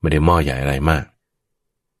ไม่ได้หม้อใหญ่อะไรมาก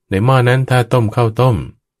ในหม้อนั้นถ้าต้มข้าวต้ม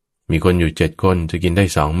มีคนอยู่7 คนจะกินได้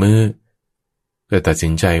2 มื้อก็ตัดสิ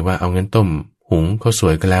นใจว่าเอางั้นต้มหุงข้าวส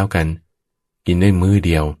วยก็แล้วกันกินได้มื้อเ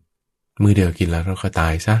ดียวกินแล้วเราก็ตา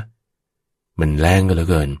ยซะมันแรงก็เหลือ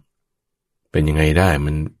เกินเป็นยังไงได้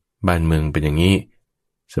มันบ้านเมืองเป็นอย่างนี้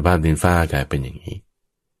สภาพดินฟ้าอากาศเป็นอย่างนี้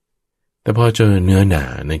แต่พอเจอเนื้อหนา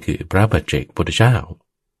นั่นคือพระปัจเจกพุทธเจ้า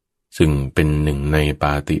ซึ่งเป็นหนึ่งในป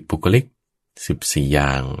าติปุคลิก14 อย่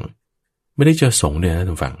างไม่ได้เจอสงฆ์เลยนะ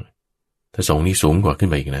ทุกฝั่งถ้าสงฆ์นี่สูงกว่าขึ้น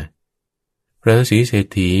ไปอีกนะพระฤาษีเศรษ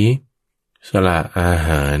ฐีสละอาห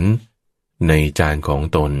ารในจานของ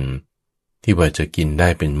ตนที่ว่าจะกินได้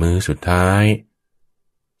เป็นมื้อสุดท้าย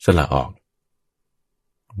สละออก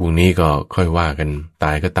พรุ่งนี้ก็ค่อยว่ากันต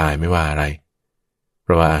ายก็ตายไม่ว่าอะไรเพ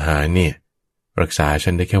ราะว่าอาหารเนี่ยรักษาฉั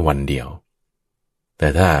นได้แค่วันเดียวแต่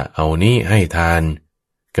ถ้าเอานี้ให้ทาน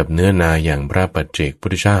กับเนื้อนาอย่างพระปัจเจกพุท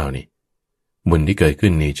ธเจ้านี่บุญที่เกิดขึ้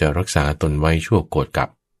นนี่จะรักษาตนไว้ชั่วโกฏกับ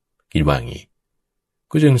คิดว่างี้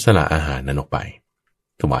ก็จึงสละอาหารนั้นออกไป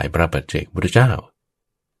ถวายพระปัจเจกพุทธเจ้า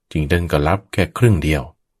จริงท่านก็รับแค่ครึ่งเดียว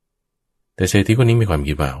แต่เศรษฐีคนนี้มีความ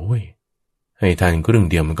คิดว่าโอ้ยให้ทานครึ่ง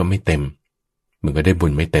เดียวมันก็ไม่เต็มมันก็ได้บุ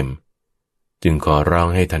ญไม่เต็มจึงขอร้อง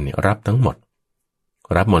ให้ท่านรับทั้งหมด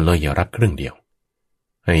รับหมดเลยอย่ารับครึ่งเดียว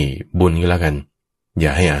ให้บุญก็แล้วกันอย่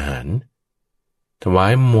าให้อาหารถวา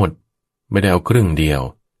ยหมดไม่ได้เอาครึ่งเดียว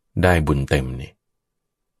ได้บุญเต็มนี่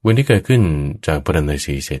บุญที่เกิดขึ้นจากพระน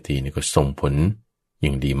ศีเศรษฐีนี่ก็ส่งผลอย่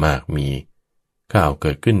างดีมากมีข้าวเ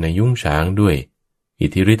กิดขึ้นในยุ้งฉางด้วยอิท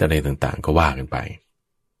ธิฤทธิ์อะไรต่างๆก็ว่ากันไป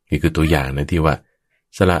นี่คือตัวอย่างนะที่ว่า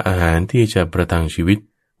สละอาหารที่จะประทังชีวิต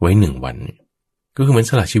ไว้1 วันก็คือเหมือน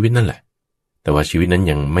สละชีวิตนั่นแหละแต่ว่าชีวิตนั้น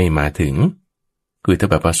ยังไม่มาถึงคือถ้า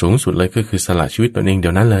แบบสูงสุดเลยก็คือสละชีวิตตัวเองเดี๋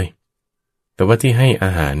ยวนั้นเลยแต่ว่าที่ให้อ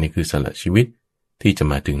าหารนี่คือสละชีวิตที่จะ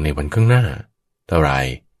มาถึงในวันข้างหน้าเท่าไร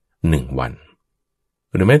1 วัน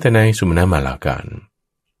หรือแม้แต่ในสุมาณมาลาการ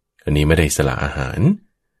อันนี้ไม่ได้สละอาหาร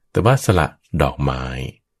แต่ว่าสละดอกไม้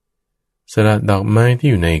สละดอกไม้ที่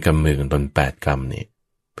อยู่ในกำมือของตน8 กำนี่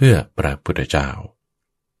เพื่อพระพุทธเจ้า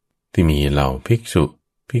ที่มีเหล่าภิก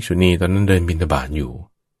ษุณีตอนนั้นเดินบิณฑบาตอยู่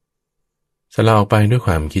สละออกไปด้วยค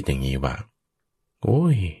วามคิดอย่างนี้ว่าโอ้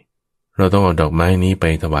ยเราต้องเอาดอกไม้นี้ไป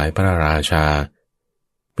ถวายพระราชา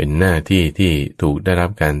เป็นหน้าที่ที่ถูกได้รับ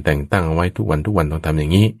การแต่งตั้งไว้ทุกวันต้องทำอย่า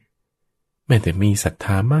งนี้แม้แต่มีศรัทธ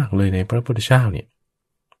ามากเลยในพระพุทธเจ้าเนี่ย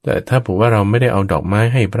แต่ถ้าบอกว่าเราไม่ได้เอาดอกไม้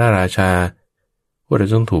ให้พระราชาว่าเรา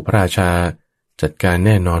ต้องถูกพระราชาจัดการแ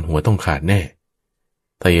น่นอนหัวต้องขาดแน่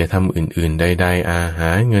แต่อย่าทำอื่นๆใดๆอาหา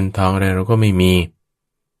รเงินทองอะไรเราก็ไม่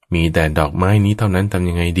มีแต่ดอกไม้นี้เท่านั้นทำ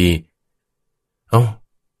ยังไงดี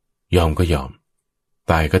ยอมก็ยอม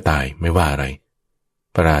ตายก็ตายไม่ว่าอะไร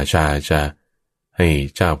พระราชาจะให้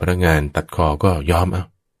เจ้าพนักงานตัดคอก็ยอม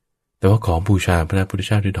แต่ว่าขอบูชาพระพุทธเ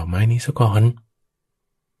จ้าด้วยดอกไม้นี้ซะก่อน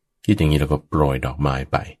คิดอย่างนี้แล้วก็โปรยดอกไม้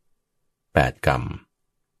ไป8 ก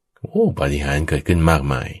ำปาฏิหาริย์เกิดขึ้นมาก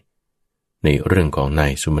มายในเรื่องของนา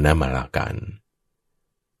ยสุมาณมาลาการ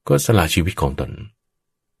ก็สละชีวิตของตน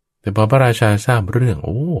แต่พอพระราชาทราบเรื่อง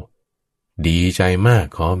ดีใจมาก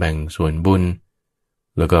ขอแบ่งส่วนบุญ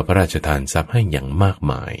แล้วก็พระราชทานทรัพย์ให้อย่างมาก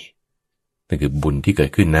มายนั่นคือบุญที่เกิ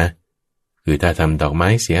ดขึ้นนะคือถ้าทำดอกไม้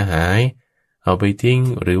เสียหายเอาไปทิ้ง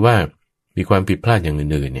หรือว่ามีความผิดพลาดอย่าง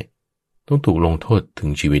อื่นๆเนี่ยต้องถูกลงโทษถึง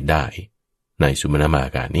ชีวิตได้ในสุมาณมาลา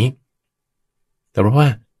การนี้แต่เพราะว่า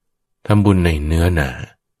ทำบุญในเนื้อหนา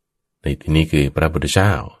ในที่นี้คือพระพุทธเจ้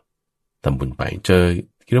าทำบุญไปเจอ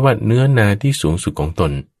คิดว่าเนื้อนาที่สูงสุดของต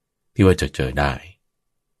นที่ว่าจะเจอได้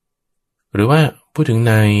หรือว่าพูดถึง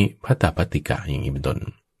ในภัตตปัตติกะอย่างนี้เป็นต้น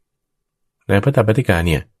ในภัตตปัตติกะเ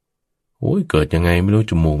นี่ยเกิดยังไงไม่รู้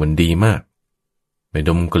จมูกมันดีมากไปด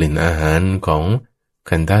มกลิ่นอาหารของ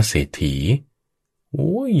คันธเศรษฐี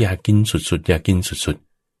อยากกินสุดๆอยากกินสุด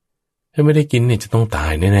ๆถ้าไม่ได้กินเนี่ยจะต้องตา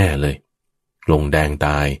ยแน่ๆเลยลงแดงต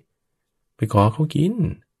ายไปขอเขากิน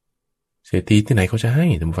เศรษฐีที่ไหนเขาจะให้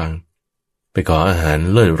ท่านฟังไปขออาหาร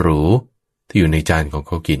เลิศหรูที่อยู่ในจานของเ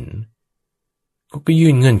ขากินก็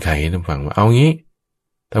ยื่นเงื่อนไขให้ท่านฟังว่าเอางี้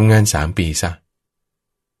ทำงาน3 ปีซะ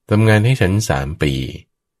ทำงานให้ฉัน3 ปี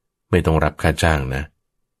ไม่ต้องรับค่าจ้างนะ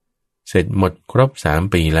เสร็จหมดครบ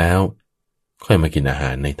3 ปีแล้วค่อยมากินอาห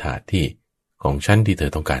ารในถาดที่ของฉันที่เธ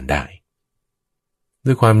อต้องการได้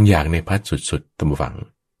ด้วยความอยากในพัดสุดๆท่านฟัง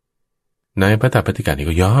นายภัตตปัตติกะนี่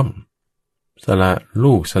ก็ยอมสละ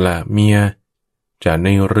ลูกสละเมียจากใน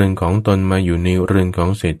เรือนของตนมาอยู่ในเรือนของ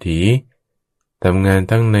เศรษฐีทำงาน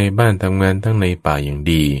ทั้งในบ้านทำงานทั้งในป่าอย่าง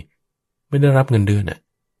ดีไม่ได้รับเงินเดือน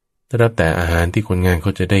ได้รับแต่อาหารที่คนงานเข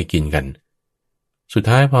าจะได้กินกันสุด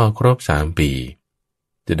ท้ายพอครบ3 ปี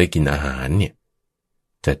จะได้กินอาหารเนี่ย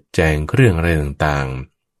จัดแจงเครื่องอะไรต่าง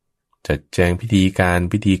ๆจัดแจงพิธีการ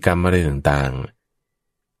พิธีกรรมอะไรต่าง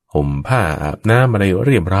ๆห่มผ้าอาบน้ำอะไรเ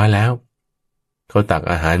รียบร้อยแล้วเขาตัก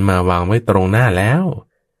อาหารมาวางไว้ตรงหน้าแล้ว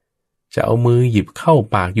จะเอามือหยิบเข้า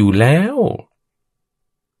ปากอยู่แล้ว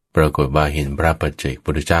ปรากฏว่าเห็นพระปัจเจกพุ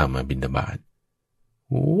ทธเจ้ามาบิณฑบาต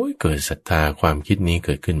โอ้ยเกิดศรัทธาความคิดนี้เ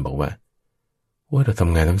กิดขึ้นบอกว่าโอ้ยเราท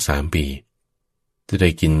ำงานทั้ง3 ปีจะได้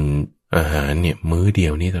กินอาหารเนี่ยมื้อเดีย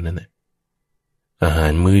วนี่เท่านั้นนะอาหา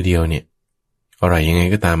รมื้อเดียวเนี่ยอร่อยยังไง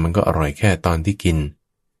ก็ตามมันก็อร่อยแค่ตอนที่กิน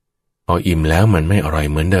พออิ่มแล้วมันไม่อร่อย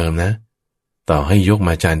เหมือนเดิมนะต่อให้ยกม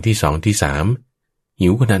าจานที่2ที่3หิ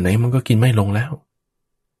วขนาดไหนมันก็กินไม่ลงแล้ว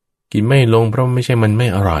กินไม่ลงเพราะไม่ใช่มันไม่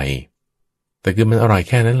อร่อยแต่คือมันอร่อยแ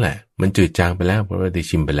ค่นั้นแหละมันจืดจางไปแล้วเพราะว่าได้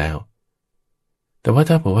ชิมไปแล้วแต่ว่า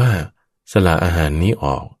ถ้าบอกว่าสละอาหารนี้อ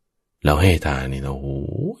อกเราให้ทานนี่นะโอ้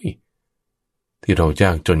ยที่เราย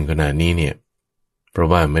ากจนขนาดนี้เนี่ยเพราะ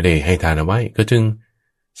ว่าไม่ได้ให้ทานเอาไว้ก็จึง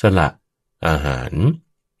สละอาหาร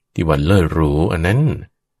ที่วันเลิศหรูอันนั้น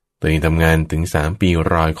ตัวเองทำงานถึง3 ปี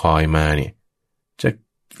รอยคอยมาเนี่ยจะ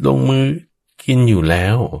ลงมือกินอยู่แล้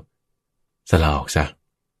วสละออกซะ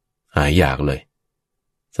หายอยากเลย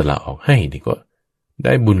สละออกให้ดีกว่าไ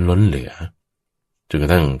ด้บุญล้นเหลือจนกระ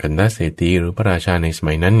ทั่งกันดาเศรษฐีหรือพระราชาในส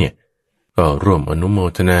มัยนั้นเนี่ยก็ร่วมอนุโม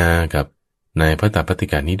ทนากับนายพระตาปฏิ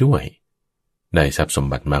กานี้ด้วยได้ทรัพย์สม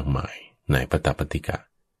บัติมากมายนายพระตาปฏิกา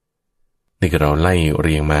นี่ก็เราไล่เ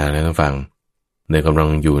รียงมาแล้วท่านฟังในกำลัง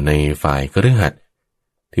อยู่ในฝ่ายคฤหัสถ์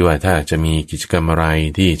ที่ว่าถ้าจะมีกิจกรรมอะไร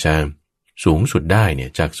ที่จะสูงสุดได้เนี่ย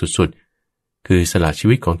จากสุดๆคือสละชี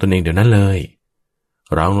วิตของตนเองเดี๋ยวนั้นเลย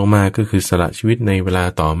รองลงมาก็คือสละชีวิตในเวลา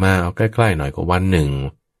ต่อมาเอาใกล้ๆหน่อยกว่าวันหนึ่ง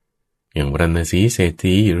อย่างวรรณสีเศรษ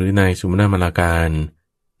ฐีหรือนายสุมนามลาการ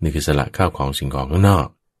นี่คือสละข้าวของสิ่งของข้างนอก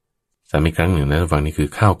ซ้ำอีกครั้งหนึ่งนะท่านฟังนี่คือ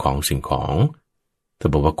ข้าวของสิ่งของถ้า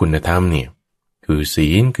บอกว่าคุณธรรมเนี่ยคือศี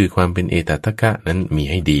ลคือความเป็นเอตทัคคะนั้นมี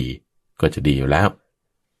ให้ดีก็จะดีอยู่แล้ว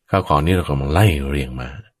ข้าวของนี่เรากำลังไล่เรียงมา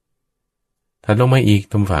ถัดลงมาอีก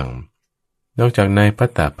ท่านฟังนอกจากนายพระ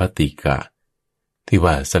ตาปฏิกะที่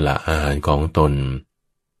ว่าสละอาหารของตน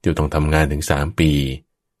ที่ต้องทำงานถึง3 ปี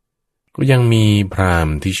ก็ยังมีพราหม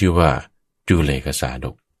ณ์ที่ชื่อว่าจุเลกสาด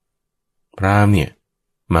กพราหมณ์เนี่ย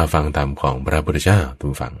มาฟังธรรมของพระพุทธเจ้าท่า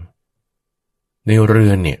นฟังในเรื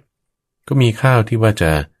อนเนี่ยก็มีข้าวที่ว่าจ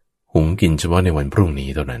ะหุงกินเฉพาะในวันพรุ่งนี้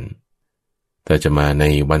เท่านั้นแต่จะมาใน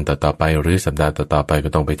วันต่อๆไปหรือสัปดาห์ต่อๆไปก็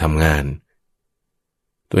ต้องไปทำงาน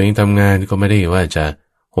ตัวเองทำงานก็ไม่ได้ว่าจะ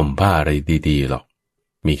ห่มผ้าอะไรดีๆหรอก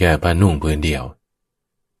มีแค่ผ้านุ่งพื้นเดียว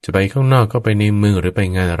จะไปข้างนอกก็ไปในเมืองหรือไป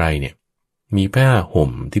งานอะไรเนี่ยมีผ้าห่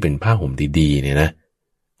มที่เป็นผ้าห่มดีๆเนี่ยนะ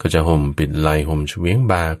ก็จะห่มปิดไหล่ห่มเฉียง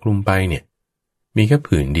บ่าคลุมไปเนี่ยมีแค่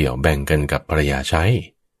ผืนเดียวแบ่งกันกับภรรยาใช้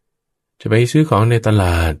จะไปซื้อของในตล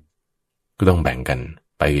าดก็ต้องแบ่งกัน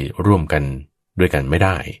ไปร่วมกันด้วยกันไม่ไ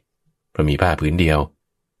ด้เพราะมีผ้าผืนเดียว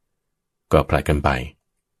ก็ผลัดกันไป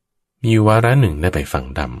มีวาระหนึ่งได้ไปฟัง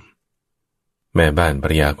ธรรมแม่บ้านภร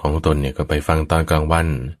รยาของตนเนี่ยก็ไปฟังตอนกลางวัน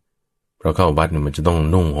เพราะเข้าวัดเนี่ยมันจะต้อง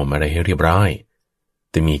นุ่งห่มอะไรให้เรียบร้อย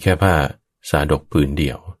แต่มีแค่ผ้าสาดกผืนเดี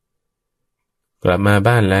ยวกลับมา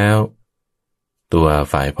บ้านแล้วตัว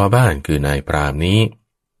ฝ่ายพ่อบ้านคือนายพราหมณ์นี้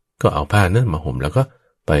ก็เอาผ้านั้นมาห่มแล้วก็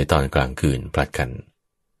ไปตอนกลางคืนผลัดกัน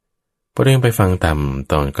พอเรื่องไปฟังธรรม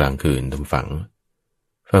ตอนกลางคืนฟัง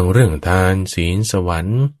เรื่องทานศีลสวรร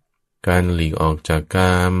ค์การหลีกออกจากก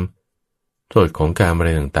ามโทษของกามอะไร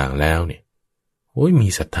ต่างๆแล้วเนี่ยโอ้ยมี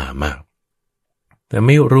ศรัทธามากแต่ไ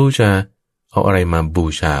ม่รู้จะเอาอะไรมาบู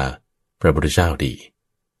ชาพระพุทธเจ้าดี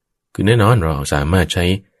คือแน่นอนเราสามารถใช้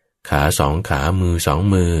ขา2 ขามือ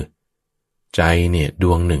2 มือใจเนี่ยด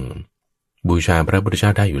วงหนึ่งบูชาพระพุทธเจ้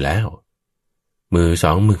าได้อยู่แล้วมือ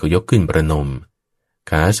2 มือก็ยกขึ้นประนม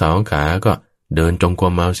ขา2 ขาก็เดินจงกร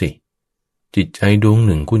มเอาสิจิตใจดวงห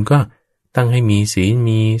นึ่งคุณก็ตั้งให้มีศีล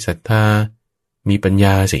มีศรัทธามีปัญญ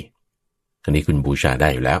าสิอันนี้คุณบูชาได้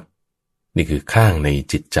อยู่แล้วนี่คือข้างใน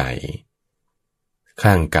จิตใจ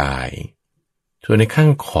ข้างกายส่วนในข้า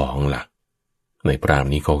งของล่ะในพราหมณ์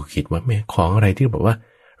นี้เขาคิดว่าแม่ของอะไรที่บอกว่า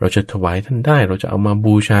เราจะถวายท่านได้เราจะเอามา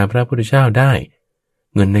บูชาพระพุทธเจ้าได้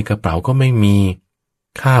เงินในกระเป๋าก็ไม่มี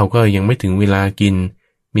ข้าวก็ยังไม่ถึงเวลากิน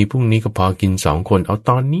มีพรุ่งนี้ก็พอกิน2 คนเอาต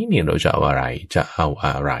อนนี้เนี่ยเราจะเอาอะไร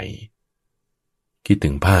คิดถึ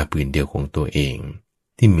งผ้าผืนเดียวของตัวเอง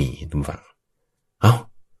ที่มีทุกฝั่ง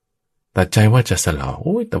ตัดใจว่าจะสละโ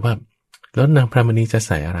อ้ยแต่ว่าแล้วนางพรามณีจะใ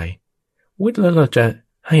ส่อะไรอุ้ยแล้วเราจะ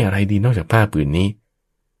ให้อะไรดีนอกจากผ้าผืนนี้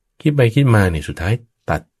คิดไปคิดมาเนี่ยสุดท้าย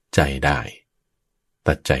ตัดใจได้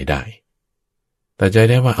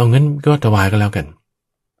ว่าเอางั้นก็ถวายก็แล้วกัน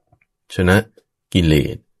ชนะกิเล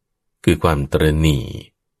สคือความตระหนี่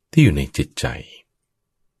ที่อยู่ในจิตใจ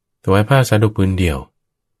ถวายผ้าสาดกผืนเดียว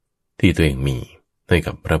ที่ตัวเองมีให้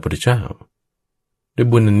กับพระพุทธเจ้าโด ด้ว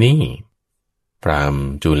ยบุญอันนี้พราหมณ์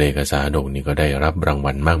จุเลกสาดกนี่ก็ได้รับราง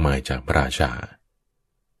วัลมากมายจากพระราชา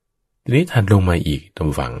ทีนี้ถัดลงมาอีกท่าน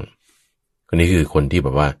ผู้ฟังคนนี้คือคนที่แบ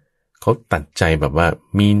บว่าเขาตัดใจแบบว่า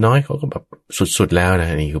มีน้อยเขาก็แบบสุดๆแล้วนะ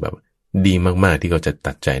นี่คือแบบดีมากๆที่เขาจะ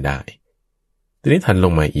ตัดใจได้ทีนี้ถัดล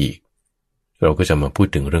งมาอีกเราก็จะมาพูด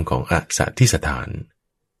ถึงเรื่องของอสัตถิสถาน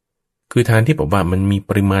คือทานที่บอกว่ามันมี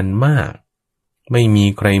ปริมาณมากไม่มี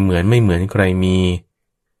ใครเหมือนไม่เหมือนใครมี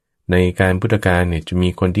ในการพุทธกาลเนี่ยจะมี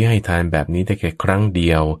คนที่ให้ทานแบบนี้ได้แค่ครั้งเดี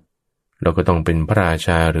ยวเราก็ต้องเป็นพระราช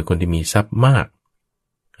าหรือคนที่มีทรัพย์มาก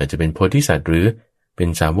อาจจะเป็นโพธิสัตว์หรือเป็น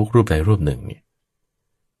สาวกรูปใดรูปหนึ่งเนี่ย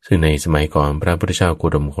ซึ่งในสมัยก่อนพระพุทธเจ้าโค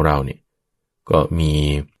ดมของเราเนี่ยก็มี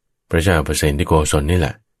พระเจ้าเปรตที่โกศลนี่แหล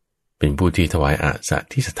ะเป็นผู้ที่ถวายอสัต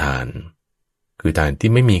ถิสถานคือทาน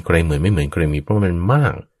ที่ไม่มีใครเหมือนไม่เหมือนใครมีเพราะมันมา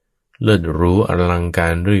กเลิศหรูอลังกา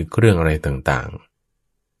รด้วยเครื่องอะไรต่างๆ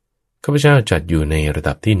ข้าพเจ้าจัดอยู่ในระ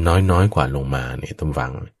ดับที่น้อยกว่าลงมาเนี่ยต้องฟั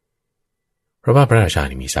งเพราะว่าพระราชา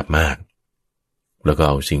มีทรัพย์มากแล้วก็เ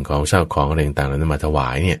อาสิ่งของเศร้าของอะไรต่างๆนั้นมาถวา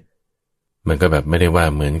ยเนี่ยมันก็แบบไม่ได้ว่า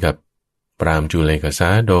เหมือนกับพราหมณ์จุเลกสา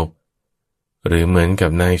ดกหรือเหมือนกั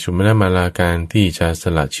บนายสุมาณมาลาการที่จะส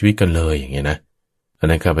ละชีวิตกันเลยอย่างเงี้ยนะอัน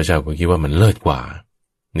นั้นข้าพเจ้าก็คิดว่ามันเลิศกว่า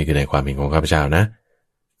นี่คือในความเห็นของข้าพเจ้านะ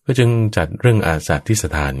ก็จึงจัดเรื่องอาสัตถิส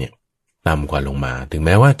ถานเนี่ยต่ำกว่าลงมาถึงแ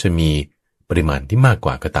ม้ว่าจะมีปริมาณที่มากก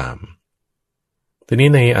ว่าก็ตามทีนี้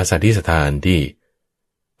ในอาสัตถิสถานที่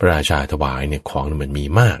พระราชาถวายเนี่ยของมันมี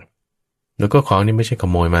มากแล้วก็ของนี่ไม่ใช่ข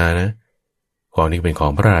โมยมานะของนี่เป็นขอ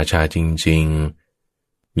งพระราชาจริง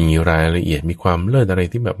ๆมีรายละเอียดมีความเลิศอะไร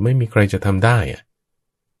ที่แบบไม่มีใครจะทำได้อะ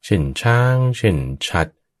เช่นช้างเช่นฉัต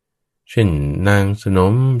รเช่นนางสน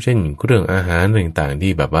มเช่นเครื่องอาหารต่างๆ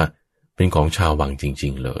ที่แบบว่าเป็นของชาววังจริ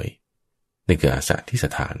งๆเลยนี่คืออาสัตถิส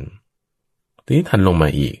ถานทีนี้ทันลงมา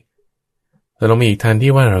อีกแต่ลงมาอีกทัน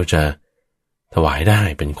ที่ว่าเราจะถวายได้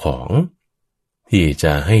เป็นของที่จ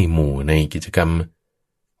ะให้หมู่ในกิจกรรม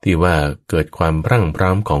ที่ว่าเกิดความพรั่งพร้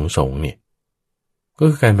อมของสงฆ์เนี่ยก็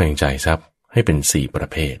คือการแบ่งจ่ายทรัพย์ให้เป็น4ประ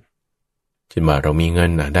เภทเช่นว่าเรามีเงิ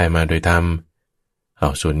นได้มาโดยธรรมเอา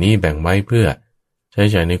ส่วนนี้แบ่งไว้เพื่อใช้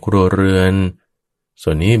จ่ายในครัวเรือนส่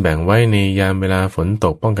วนนี้แบ่งไว้ในยามเวลาฝนต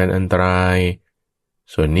กป้องกันอันตราย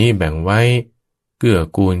ส่วนนี้แบ่งไว้เกื้อ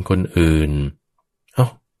กูลคนอื่น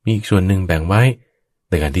มีอีกส่วนหนึ่งแบ่งไว้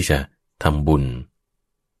ในการที่จะทำบุญ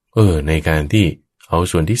ในการที่เอา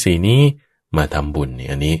ส่วนที่4นี้มาทำบุญเนี่ย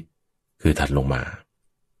อันนี้คือถัดลงมา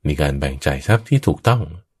มีการแบ่งจ่ายทรัพย์ที่ถูกต้อง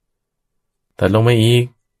ถัดลงมาอีก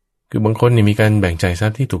คือบางคนเนี่ยมีการแบ่งจ่ายทรั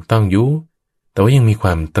พย์ที่ถูกต้องอยู่แต่ว่ายังมีคว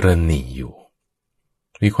ามตระหนี่อยู่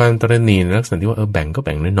มีความตระหนี่ในลักษณะที่ว่าแบ่งก็แ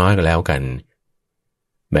บ่งน้อยๆก็แล้วกัน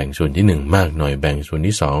แบ่งส่วนที่1มากหน่อยแบ่งส่วน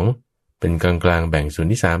ที่2เป็นกลางๆแบ่งส่วน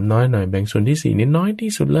ที่3น้อยหน่อยแบ่งส่วนที่4นี่น้อย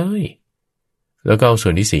ที่สุดเลยแล้วก็เอาส่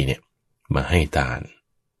วนที่4เนี่ยมาให้ทาน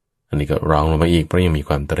อันนี้ก็รองลงมาอีกเพราะยังมีค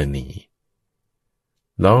วามตระหนี่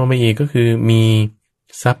รองลงมาอีกก็คือมี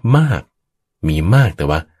ทรัพย์มากมีมากแต่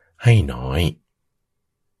ว่าให้น้อย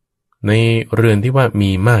ในเรือนที่ว่า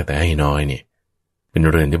มีมากแต่ให้น้อยเนี่ยเป็น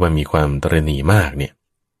เรือนที่ว่ามีความตระหนี่มากเนี่ย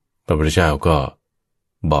พระพุทธเจ้าก็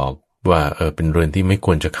บอกว่าเป็นเรือนที่ไม่ค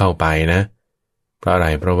วรจะเข้าไปนะเพราะอะไร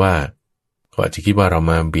เพราะว่าเขาอาจจะคิดว่าเรา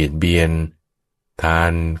มาเบียดเบียนทา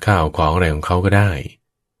นข้าวของอะไรของเขาก็ได้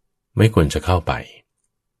ไม่ควรจะเข้าไป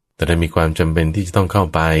แต่ถ้ามีความจำเป็นที่จะต้องเข้า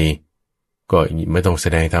ไปก็ไม่ต้องแส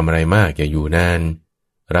ดงทำอะไรมากอย่าอยู่นาน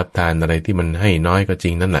รับทานอะไรที่มันให้น้อยก็จริ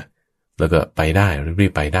งนั่นแหละแล้วก็ไปได้รี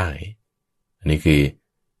บไปได้อันนี้คือ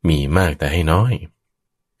มีมากแต่ให้น้อย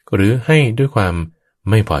หรือให้ด้วยความ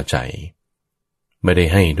ไม่พอใจไม่ได้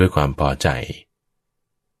ให้ด้วยความพอใจ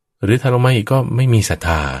หรือถ้าลงมาอีกก็ไม่มีศรัทธ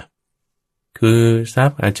าคือทรั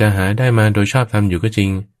พย์อาจจะหาได้มาโดยชอบธรรมอยู่ก็จริง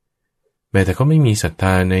แม้แต่เขาไม่มีศรัทธ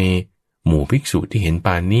าในหมู่ภิกษุที่เห็นป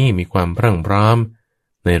านนี้มีความพรั่งพร้อม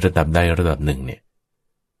ในระดับใดระดับหนึ่งเนี่ย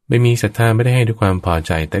ไม่มีศรัทธาไม่ได้ให้ด้วยความพอใ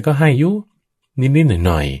จแต่ก็ให้ยุนิดๆ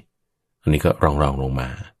หน่อยๆอันนี้ก็รองลงมา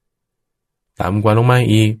ต่ำกว่าลงมา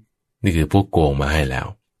อีกนี่คือพวกโกงมาให้แล้ว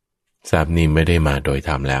ทรัพย์นี้ไม่ได้มาโดยธ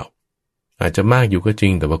รรมแล้วอาจจะมากอยู่ก็จริ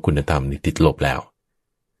งแต่ว่าคุณธรรมนี่ติดลบแล้ว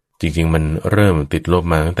จริงๆมันเริ่มติดลบ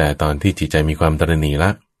มาตั้งแต่ตอนที่จิตใจมีความตระหนี่ล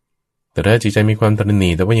ะแต่ถ้าจิตใจมีความตระห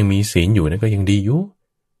นี่แต่ว่ายังมีศีลอยู่นั่นก็ยังดีอยู่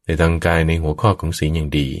ในทางกายในหัวข้อของศีลยัง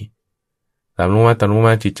ดีตามลงม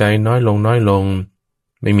าจิตใจน้อยลง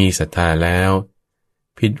ไม่มีศรัทธาแล้ว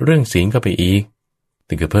ผิดเรื่องศีลเข้าไปอีก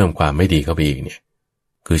ถึงจะเพิ่มความไม่ดีเข้าไปอีกเนี่ย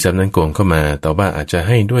คือทรัพย์นั้นโกงเข้ามาแต่ว่าอาจจะใ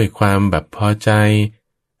ห้ด้วยความแบบพอใจ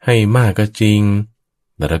ให้มากก็จริง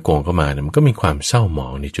แต่ถ้าโกงเข้ามาเนี่ยมันก็มีความเศร้าหมอ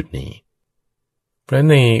งในจุดนี้เพราะ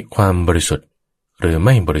ในความบริสุทธิ์หรือไ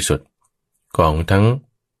ม่บริสุทธิ์ของทั้ง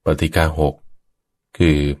ปฏิฆาหกคื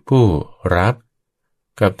อผู้รับ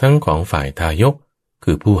กับทั้งของฝ่ายทายก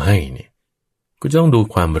คือผู้ให้เนี่ย ก็จะต้องดู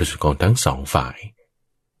ความบริสุทธิ์ของทั้งสองฝ่าย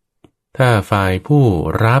ถ้าฝ่ายผู้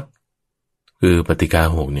รับคือปฏิฆา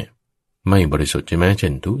หกเนี่ยไม่บริสุทธิ์ใช่ไหมเช่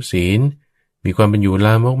นทุศีลมีความเป็นอยู่ล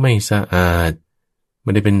ามกไม่สะอาดไ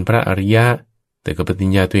ม่ได้เป็นพระอริยะแต่ก็ปฏิญ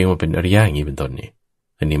ญาตัวเองว่าเป็นอริยะอย่างนี้เป็นต้นนี่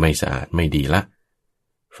อันนี้ไม่สะอาดไม่ดีละ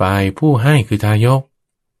ฝ่ายผู้ให้คือทายก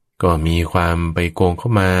ก็มีความไปโกงเข้า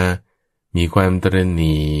มามีความตระห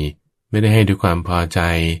นี่ไม่ได้ให้ด้วยความพอใจ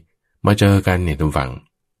มาเจอกันเนี่ยทุกฝั่ง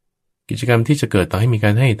กิจกรรมที่จะเกิดต่อให้มีกา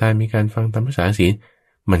รให้ทานมีการฟังธรรมภาษาศีล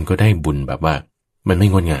มันก็ได้บุญแบบว่ามันไม่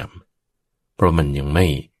งดงามเพราะมันยังไม่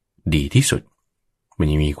ดีที่สุดมัน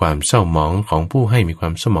ยังมีความเศร้าหมองของผู้ให้มีควา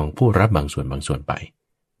มเศร้าหมองผู้รับบางส่วนไป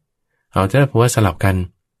เอาถ้าเพราะว่าสลับกัน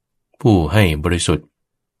ผู้ให้บริสุทธิ์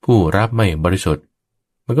ผู้รับไม่บริสุทธิ์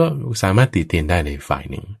มันก็สามารถตีเตียนได้ในฝ่าย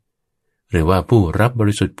หนึ่งหรือว่าผู้รับบ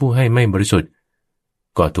ริสุทธิ์ผู้ให้ไม่บริสุทธิ์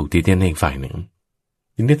ก็ถูกตีเตียนในอีกฝ่ายหนึ่ง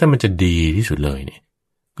ทีนี้ถ้ามันจะดีที่สุดเลยเนี่ย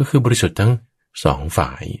ก็คือบริสุทธิ์ทั้งสองฝ่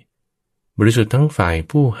ายบริสุทธิ์ทั้งฝ่าย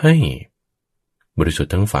ผู้ให้บริสุท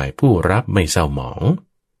ธิ์ทั้งฝ่ายผู้รับไม่เศร้าหมอง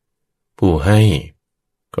ผู้ให้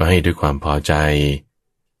ก็ให้ด้วยความพอใจ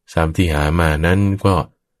ทรัพย์ที่หามานั้นก็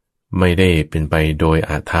ไม่ได้เป็นไปโดย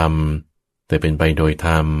อาธรรมแต่เป็นไปโดยธ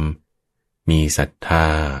รรมมีศรัทธา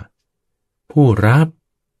ผู้รับ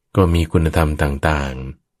ก็มีคุณธรรมต่าง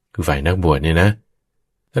ๆคือฝ่ายนักบวชเนี่ยนะ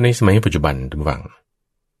แต่ในสมัยปัจจุบันทุกฝั่ง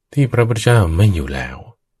ที่พระพุทธเจ้าไม่อยู่แล้ว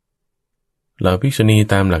เหล่าภิกษุณี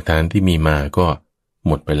ตามหลักฐานที่มีมาก็ห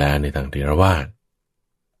มดไปแล้วในทางเถรวาท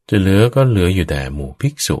จะเหลือก็เหลืออยู่แต่หมู่ภิ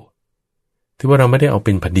กษุที่ว่าเราไม่ได้เอาเ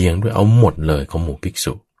ป็นพเดียงด้วยเอาหมดเลยของหมู่ภิก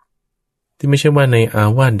ษุที่ไม่ใช่ว่าในอา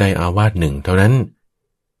วาสใดอาวาสหนึ่งเท่านั้น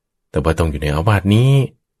แต่ว่าต้องอยู่ในอาวาสนี้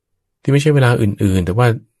ที่ไม่ใช่เวลาอื่นๆแต่ว่า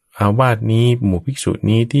อาวาสนี้หมู่ภิกษุ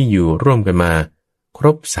นี้ที่อยู่ร่วมกันมาคร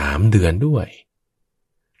บ3 เดือนด้วย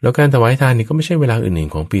แล้วการถวายทานนี่ก็ไม่ใช่เวลาอื่น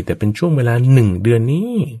ๆของปีแต่เป็นช่วงเวลา1 เดือน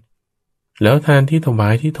นี้แล้วทานที่ถว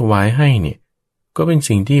ายให้เนี่ยก็เป็น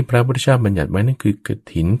สิ่งที่พระพุทธเจ้าบัญญัติไว้นั่นคือก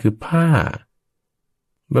ฐินคือผ้า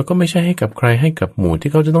แล้วก็ไม่ใช่ให้กับใครให้กับหมู่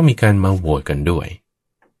ที่เขาจะต้องมีการมาโหวตกันด้วย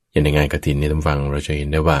อย่างในงานกฐินในท่านฟังเราจะเห็น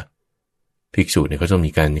ได้ว่าภิกษุเนี่ยเขาต้อง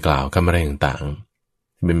มีการกล่าวคำอะไรต่าง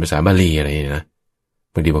ๆเป็นภาษาบาลีอะไรนะ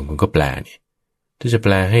บางทีบางคนก็แปลเนี่ยถ้าจะแป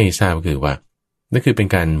ลให้ทราบก็คือว่านั่นคือเป็น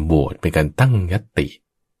การโหวตเป็นการตั้งญัตติ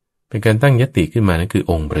เป็นการตั้งญัตติขึ้นมานั่นคือ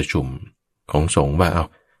องค์ประชุมของสงฆ์ว่าเอา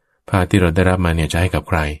ผ้าที่เราได้รับมาเนี่ยจะให้กับ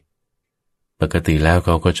ใครปกติแล้วเข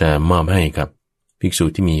าก็จะมอบให้กับภิกษุ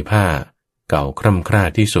ที่มีผ้าเก่าคร่ำคร่า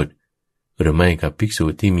ที่สุดหรือไม่กับภิกษุ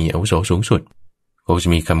ที่มีอาวุโสสูงสุดเขาจะ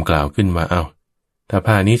มีคำกล่าวขึ้นว่าเอาถ้า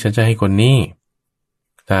ผ้านี้ฉันจะให้คนนี้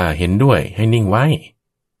ถ้าเห็นด้วยให้นิ่งไว้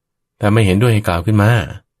ถ้าไม่เห็นด้วยให้กล่าวขึ้นมา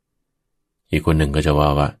อีกคนหนึ่งก็จะว่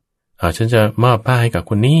าเอาฉันจะมอบผ้าให้กับ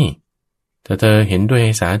คนนี้ถ้าเธอเห็นด้วยใ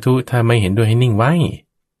ห้สาธุถ้าไม่เห็นด้วยให้นิ่งไว้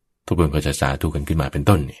ทุกคนก็จะสาธุกันขึ้นมาเป็น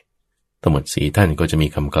ต้นเนี่ยทั้งหมด4 ท่านก็จะมี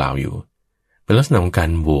คำกล่าวอยู่เป็นลักษณะของกา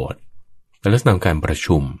รโหวตเป็นลักษณะของการประ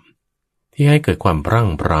ชุมที่ให้เกิดความพรั่ง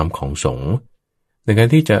พร้อมของสงฆ์ในการ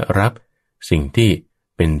ที่จะรับสิ่งที่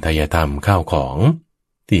เป็นไตรธรรมข้าวของ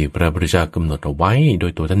ที่พระพุทธเจ้ากำหนดเอาไว้โด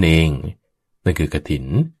ยตัวท่านเองนั่นคือกฐิน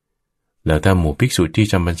แล้วถ้าหมู่ภิกษุที่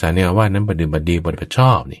จำพรรษาในอาวาสนั้นปฏิบัติดีปฏิบัติช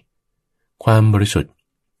อบนี่ความบริสุทธิ์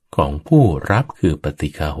ของผู้รับคือปฏิ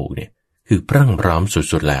ฆาหกเนี่ยคือพรั่งพร้อม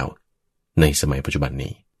สุดๆแล้วในสมัยปัจจุบัน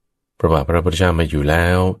นี้เพราะว่าพระพุทธเจ้ามาอยู่แล้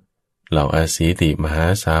วเหล่าอาสีติมหา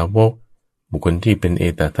สาวกบุคคลที่เป็นเอ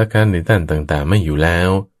ตทัคคะในด้านต่างๆไม่อยู่แล้ว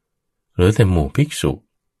เหลือแต่หมู่ภิกษุ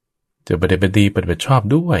จะปฏิบัติดีปฏิบัติชอบ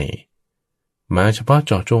ด้วยมาเฉพาะเ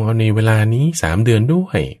จาะจงเอาในเวลานี้3 เดือนด้ว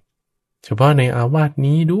ยเฉพาะในอาวาส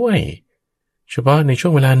นี้ด้วยเฉพาะในช่ว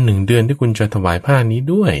งเวลา1 เดือนที่คุณจะถวายผ้านี้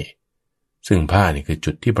ด้วยซึ่งผ้านี่คือ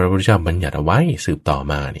จุดที่พระพุทธเจ้าบัญญัติเอาไว้สืบต่อ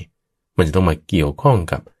มานี่มันจะต้องมาเกี่ยวข้อง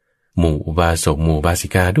กับหมู่อุบาสกหมู่อุบาสิ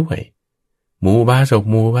กาด้วยหมู่อุบาสก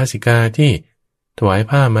หมู่อุบาสิกาที่ถวาย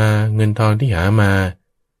ผ้ามาเงินทองที่หามา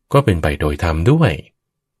ก็เป็นไปโดยธรรมด้วย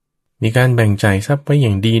มีการแบ่งใจทรัพย์ไว้อย่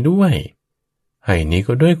างดีด้วยให้นี้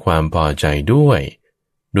ก็ด้วยความพอใจด้วย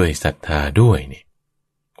ศรัทธาด้วยนี่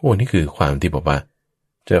โอ้นี่คือความที่บอกว่า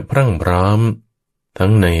จะพรั่งพร้อมทั้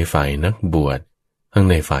งในฝ่ายนักบวชทั้ง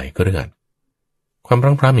ในฝ่ายเครือขัดความพ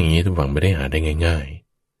รั่งพร้อมอย่างนี้ทุกฝั่งไม่ได้หาได้ง่าย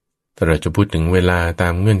ๆแต่เราจะพูดถึงเวลาตา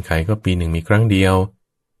มเงื่อนไขก็ปีหนึ่งมีครั้งเดียว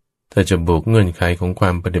ถ้าจะบวกเงื่อนไขของควา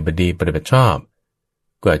มปฏิบัติดีปฏิบัติชอบ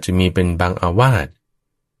ก็อาจจะมีเป็นบางอาวาส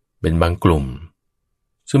เป็นบางกลุ่ม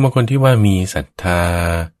ซึ่งบางคนที่ว่ามีศรัทธา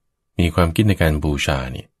มีความคิดในการบูชา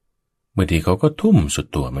เนี่ยบางทีเขาก็ทุ่มสุด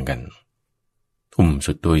ตัวเหมือนกันทุ่ม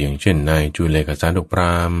สุดตัวอย่างเช่นนายจุเลกสาดกพร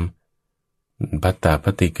าหมณ์พัตตาป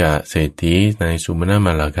ฏิกะเศรษฐีนายสุมาณม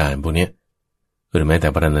าลาการพวกนี้หรือแม้แต่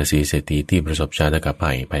พระนศีเศรษฐีที่ประสบชาติกับ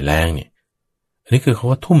ภัยแล้งเนี่ยอันนี้คือเขา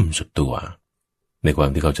ก็ทุ่มสุดตัวในความ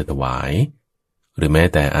ที่เขาจะถวาย หรือแม้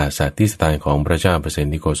แต่อาสาที่สไตล์ของพระเจ้าเปรต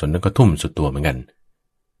ที่โกศลนั้นก็ทุ่มสุดตัวเหมือนกัน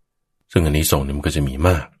ซึ่งอันนี้ส่งเนี่ยมันก็จะมีม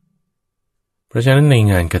ากเพราะฉะนั้นใน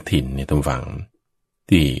งานกฐินเนี่ยท่านฟัง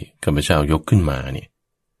ที่ข้าพเจ้ายกขึ้นมาเนี่ย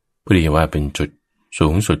เพื่อที่ว่าเป็นจุดสู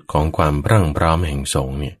งสุดของความพรั่งพร้อมแห่งสง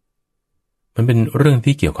ฆ์เนี่ยมันเป็นเรื่อง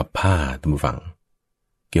ที่เกี่ยวกับผ้าท่านฟัง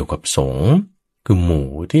เกี่ยวกับสงฆ์คือหมู่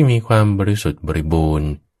ที่มีความบริสุทธิ์บริบูรณ์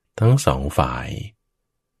ทั้งสองฝ่าย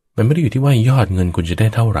มันไม่ได้อยู่ที่ว่ายอดเงินคุณจะได้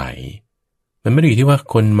เท่าไหร่มันไม่ได้อยู่ที่ว่า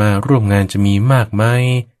คนมาร่วมงานจะมีมากไหม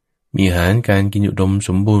มีอาหารการกินอุดมส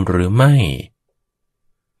มบูรณ์หรือไม่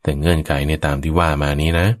แต่เงื่อนไขในตามที่ว่ามานี้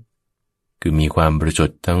นะคือมีความบริสุท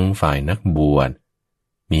ธิ์ทั้งฝ่ายนักบวช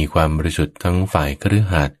มีความบริสุทธิ์ทั้งฝ่ายคฤ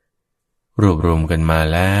หัสถ์รวบรวมกันมา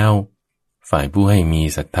แล้วฝ่ายผู้ให้มี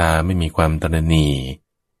ศรัทธาไม่มีความตระหนี่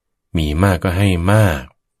มีมากก็ให้มาก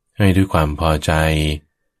ให้ด้วยความพอใจ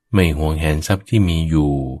ไม่หวงแหนทรัพย์ที่มีอ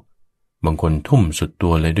ยู่บางคนทุ่มสุดตั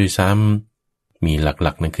วเลยด้วยซ้ำมีห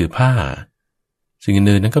ลักๆนั่นคือผ้าสิ่ง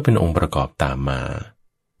อื่นนั้นก็เป็นองค์ประกอบตามมา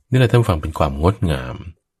นี่แหละท่านฟังเป็นความงดงาม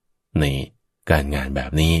ในการงานแบ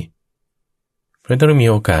บนี้เพราะถ้าเรามี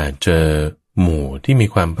โอกาสเจอหมู่ที่มี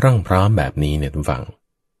ความพรั่งพร้อมแบบนี้เนี่ยท่านฟัง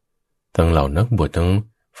ทั้งเหล่านักบวชทั้ง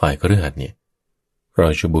ฝ่ายคฤหัสถ์เนี่ยเรา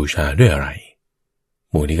จะบูชาด้วยอะไร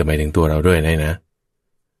หมู่นี้ก็หมายถึงตัวเราด้วยนะ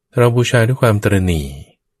เราบูชาด้วยความตระหนี่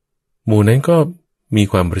หมู่นั้นก็มี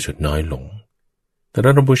ความบริสุทธิ์น้อยลงแต่เร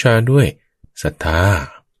าบูชาด้วยศรัทธา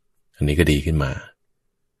อันนี้ก็ดีขึ้นมา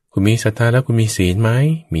คุณมีศรัทธาแล้วคุณมีศีลไหม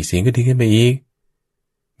มีศีลก็ดีขึ้นไปอีก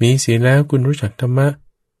มีศีลแล้วคุณรู้จักธรรมะ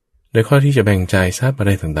ในข้อที่จะแบ่งจ่ายทรัพย์อะไ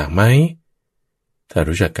รต่างๆไหมถ้า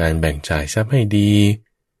รู้จักการแบ่งจ่ายทรัพย์ให้ดี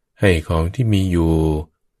ให้ของที่มีอยู่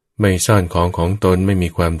ไม่ซ่อนของตนไม่มี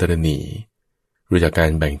ความตระหนี่รู้จักการ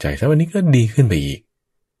แบ่งจ่ายทรัพย์อันนี้ก็ดีขึ้นไปอีก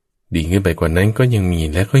ดีขึ้นไปกว่านั้นก็ยังมี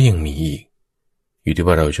และก็ยังมีอีกอยู่ที่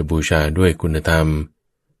ว่าเราจะบูชาด้วยคุณธรรม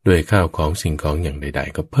ด้วยข้าวของสิ่งของอย่างใด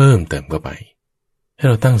ๆก็เพิ่มเติมเข้าไปให้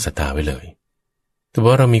เราตั้งศรัทธาไว้เลยแต่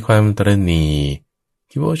ว่าเรามีความตระหนี่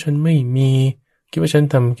คิดว่าฉันไม่มีคิดว่าฉัน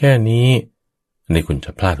ทำแค่นี้ในคุณจ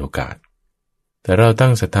ะพลาดโอกาสแต่เราตั้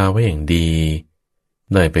งศรัทธาไว้อย่างดี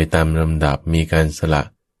ได้ไปตามลำดับมีการสละ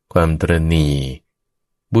ความตระหนี่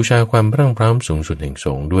บูชาความพรั่งพร้อมสูงสุดแห่งส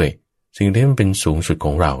งฆ์ด้วยสิ่งที่มันเป็นสูงสุดข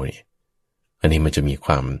องเราเนี่ยอันนี้มันจะมีค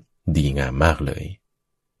วามดีงามมากเลย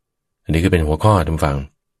อันนี้ก็เป็นหัวข้อท่านฟัง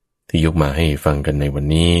ที่ยกมาให้ฟังกันในวัน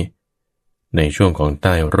นี้ในช่วงของใ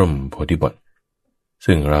ต้ร่มโพธิบท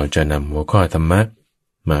ซึ่งเราจะนำหัวข้อธรรมะ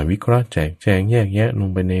มาวิเคราะห์แจกแจงแยกแยะลง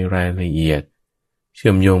ไปในรายละเอียดเชื่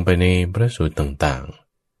อมโยงไปในพระสูตรต่าง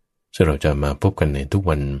ๆซึ่งเราจะมาพบกันในทุก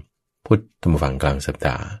วันพุธธรรมฟังกลางสัปด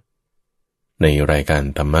าห์ในรายการ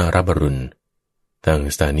ธรรมะรับอรุณทาง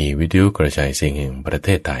สถานีวิทยุกระจายเสียงแห่งประเท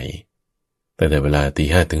ศไทยตั้งแต่เวลา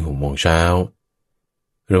 5:00 ถึง 6:00 น.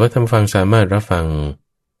หรือว่าท่านฟังสามารถรับฟัง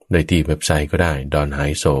โดยที่เว็บไซต์ก็ได้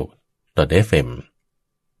donhaiso.fm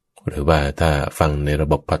หรือว่าถ้าฟังในระ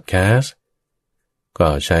บบพอดแคสต์ก็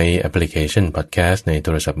ใช้แอปพลิเคชันพอดแคสต์ในโท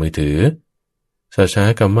รศัพท์มือถือเสิร์ชหา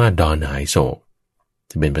คำว่า donhaiso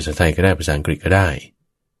จะเป็นภาษาไทยก็ได้ภาษาอังกฤษก็ได้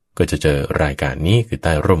ก็จะเจอรายการนี้คือใ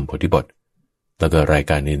ต้ร่มโพธิบทแล้วก็ราย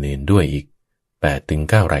การอื่นๆด้วยอีก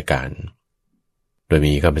 8-9 รายการโดย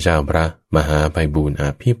มีข้าพเจ้าพระมหาไพบูลย์อา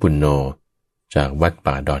ภีปุณโญจากวัด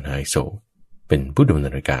ป่าดอนไฮโซเป็นผู้ดำเนิ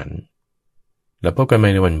นรายการแล้วพบกันใหม่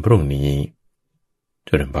ในวันพรุ่งนี้เจ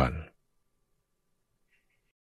ริญพร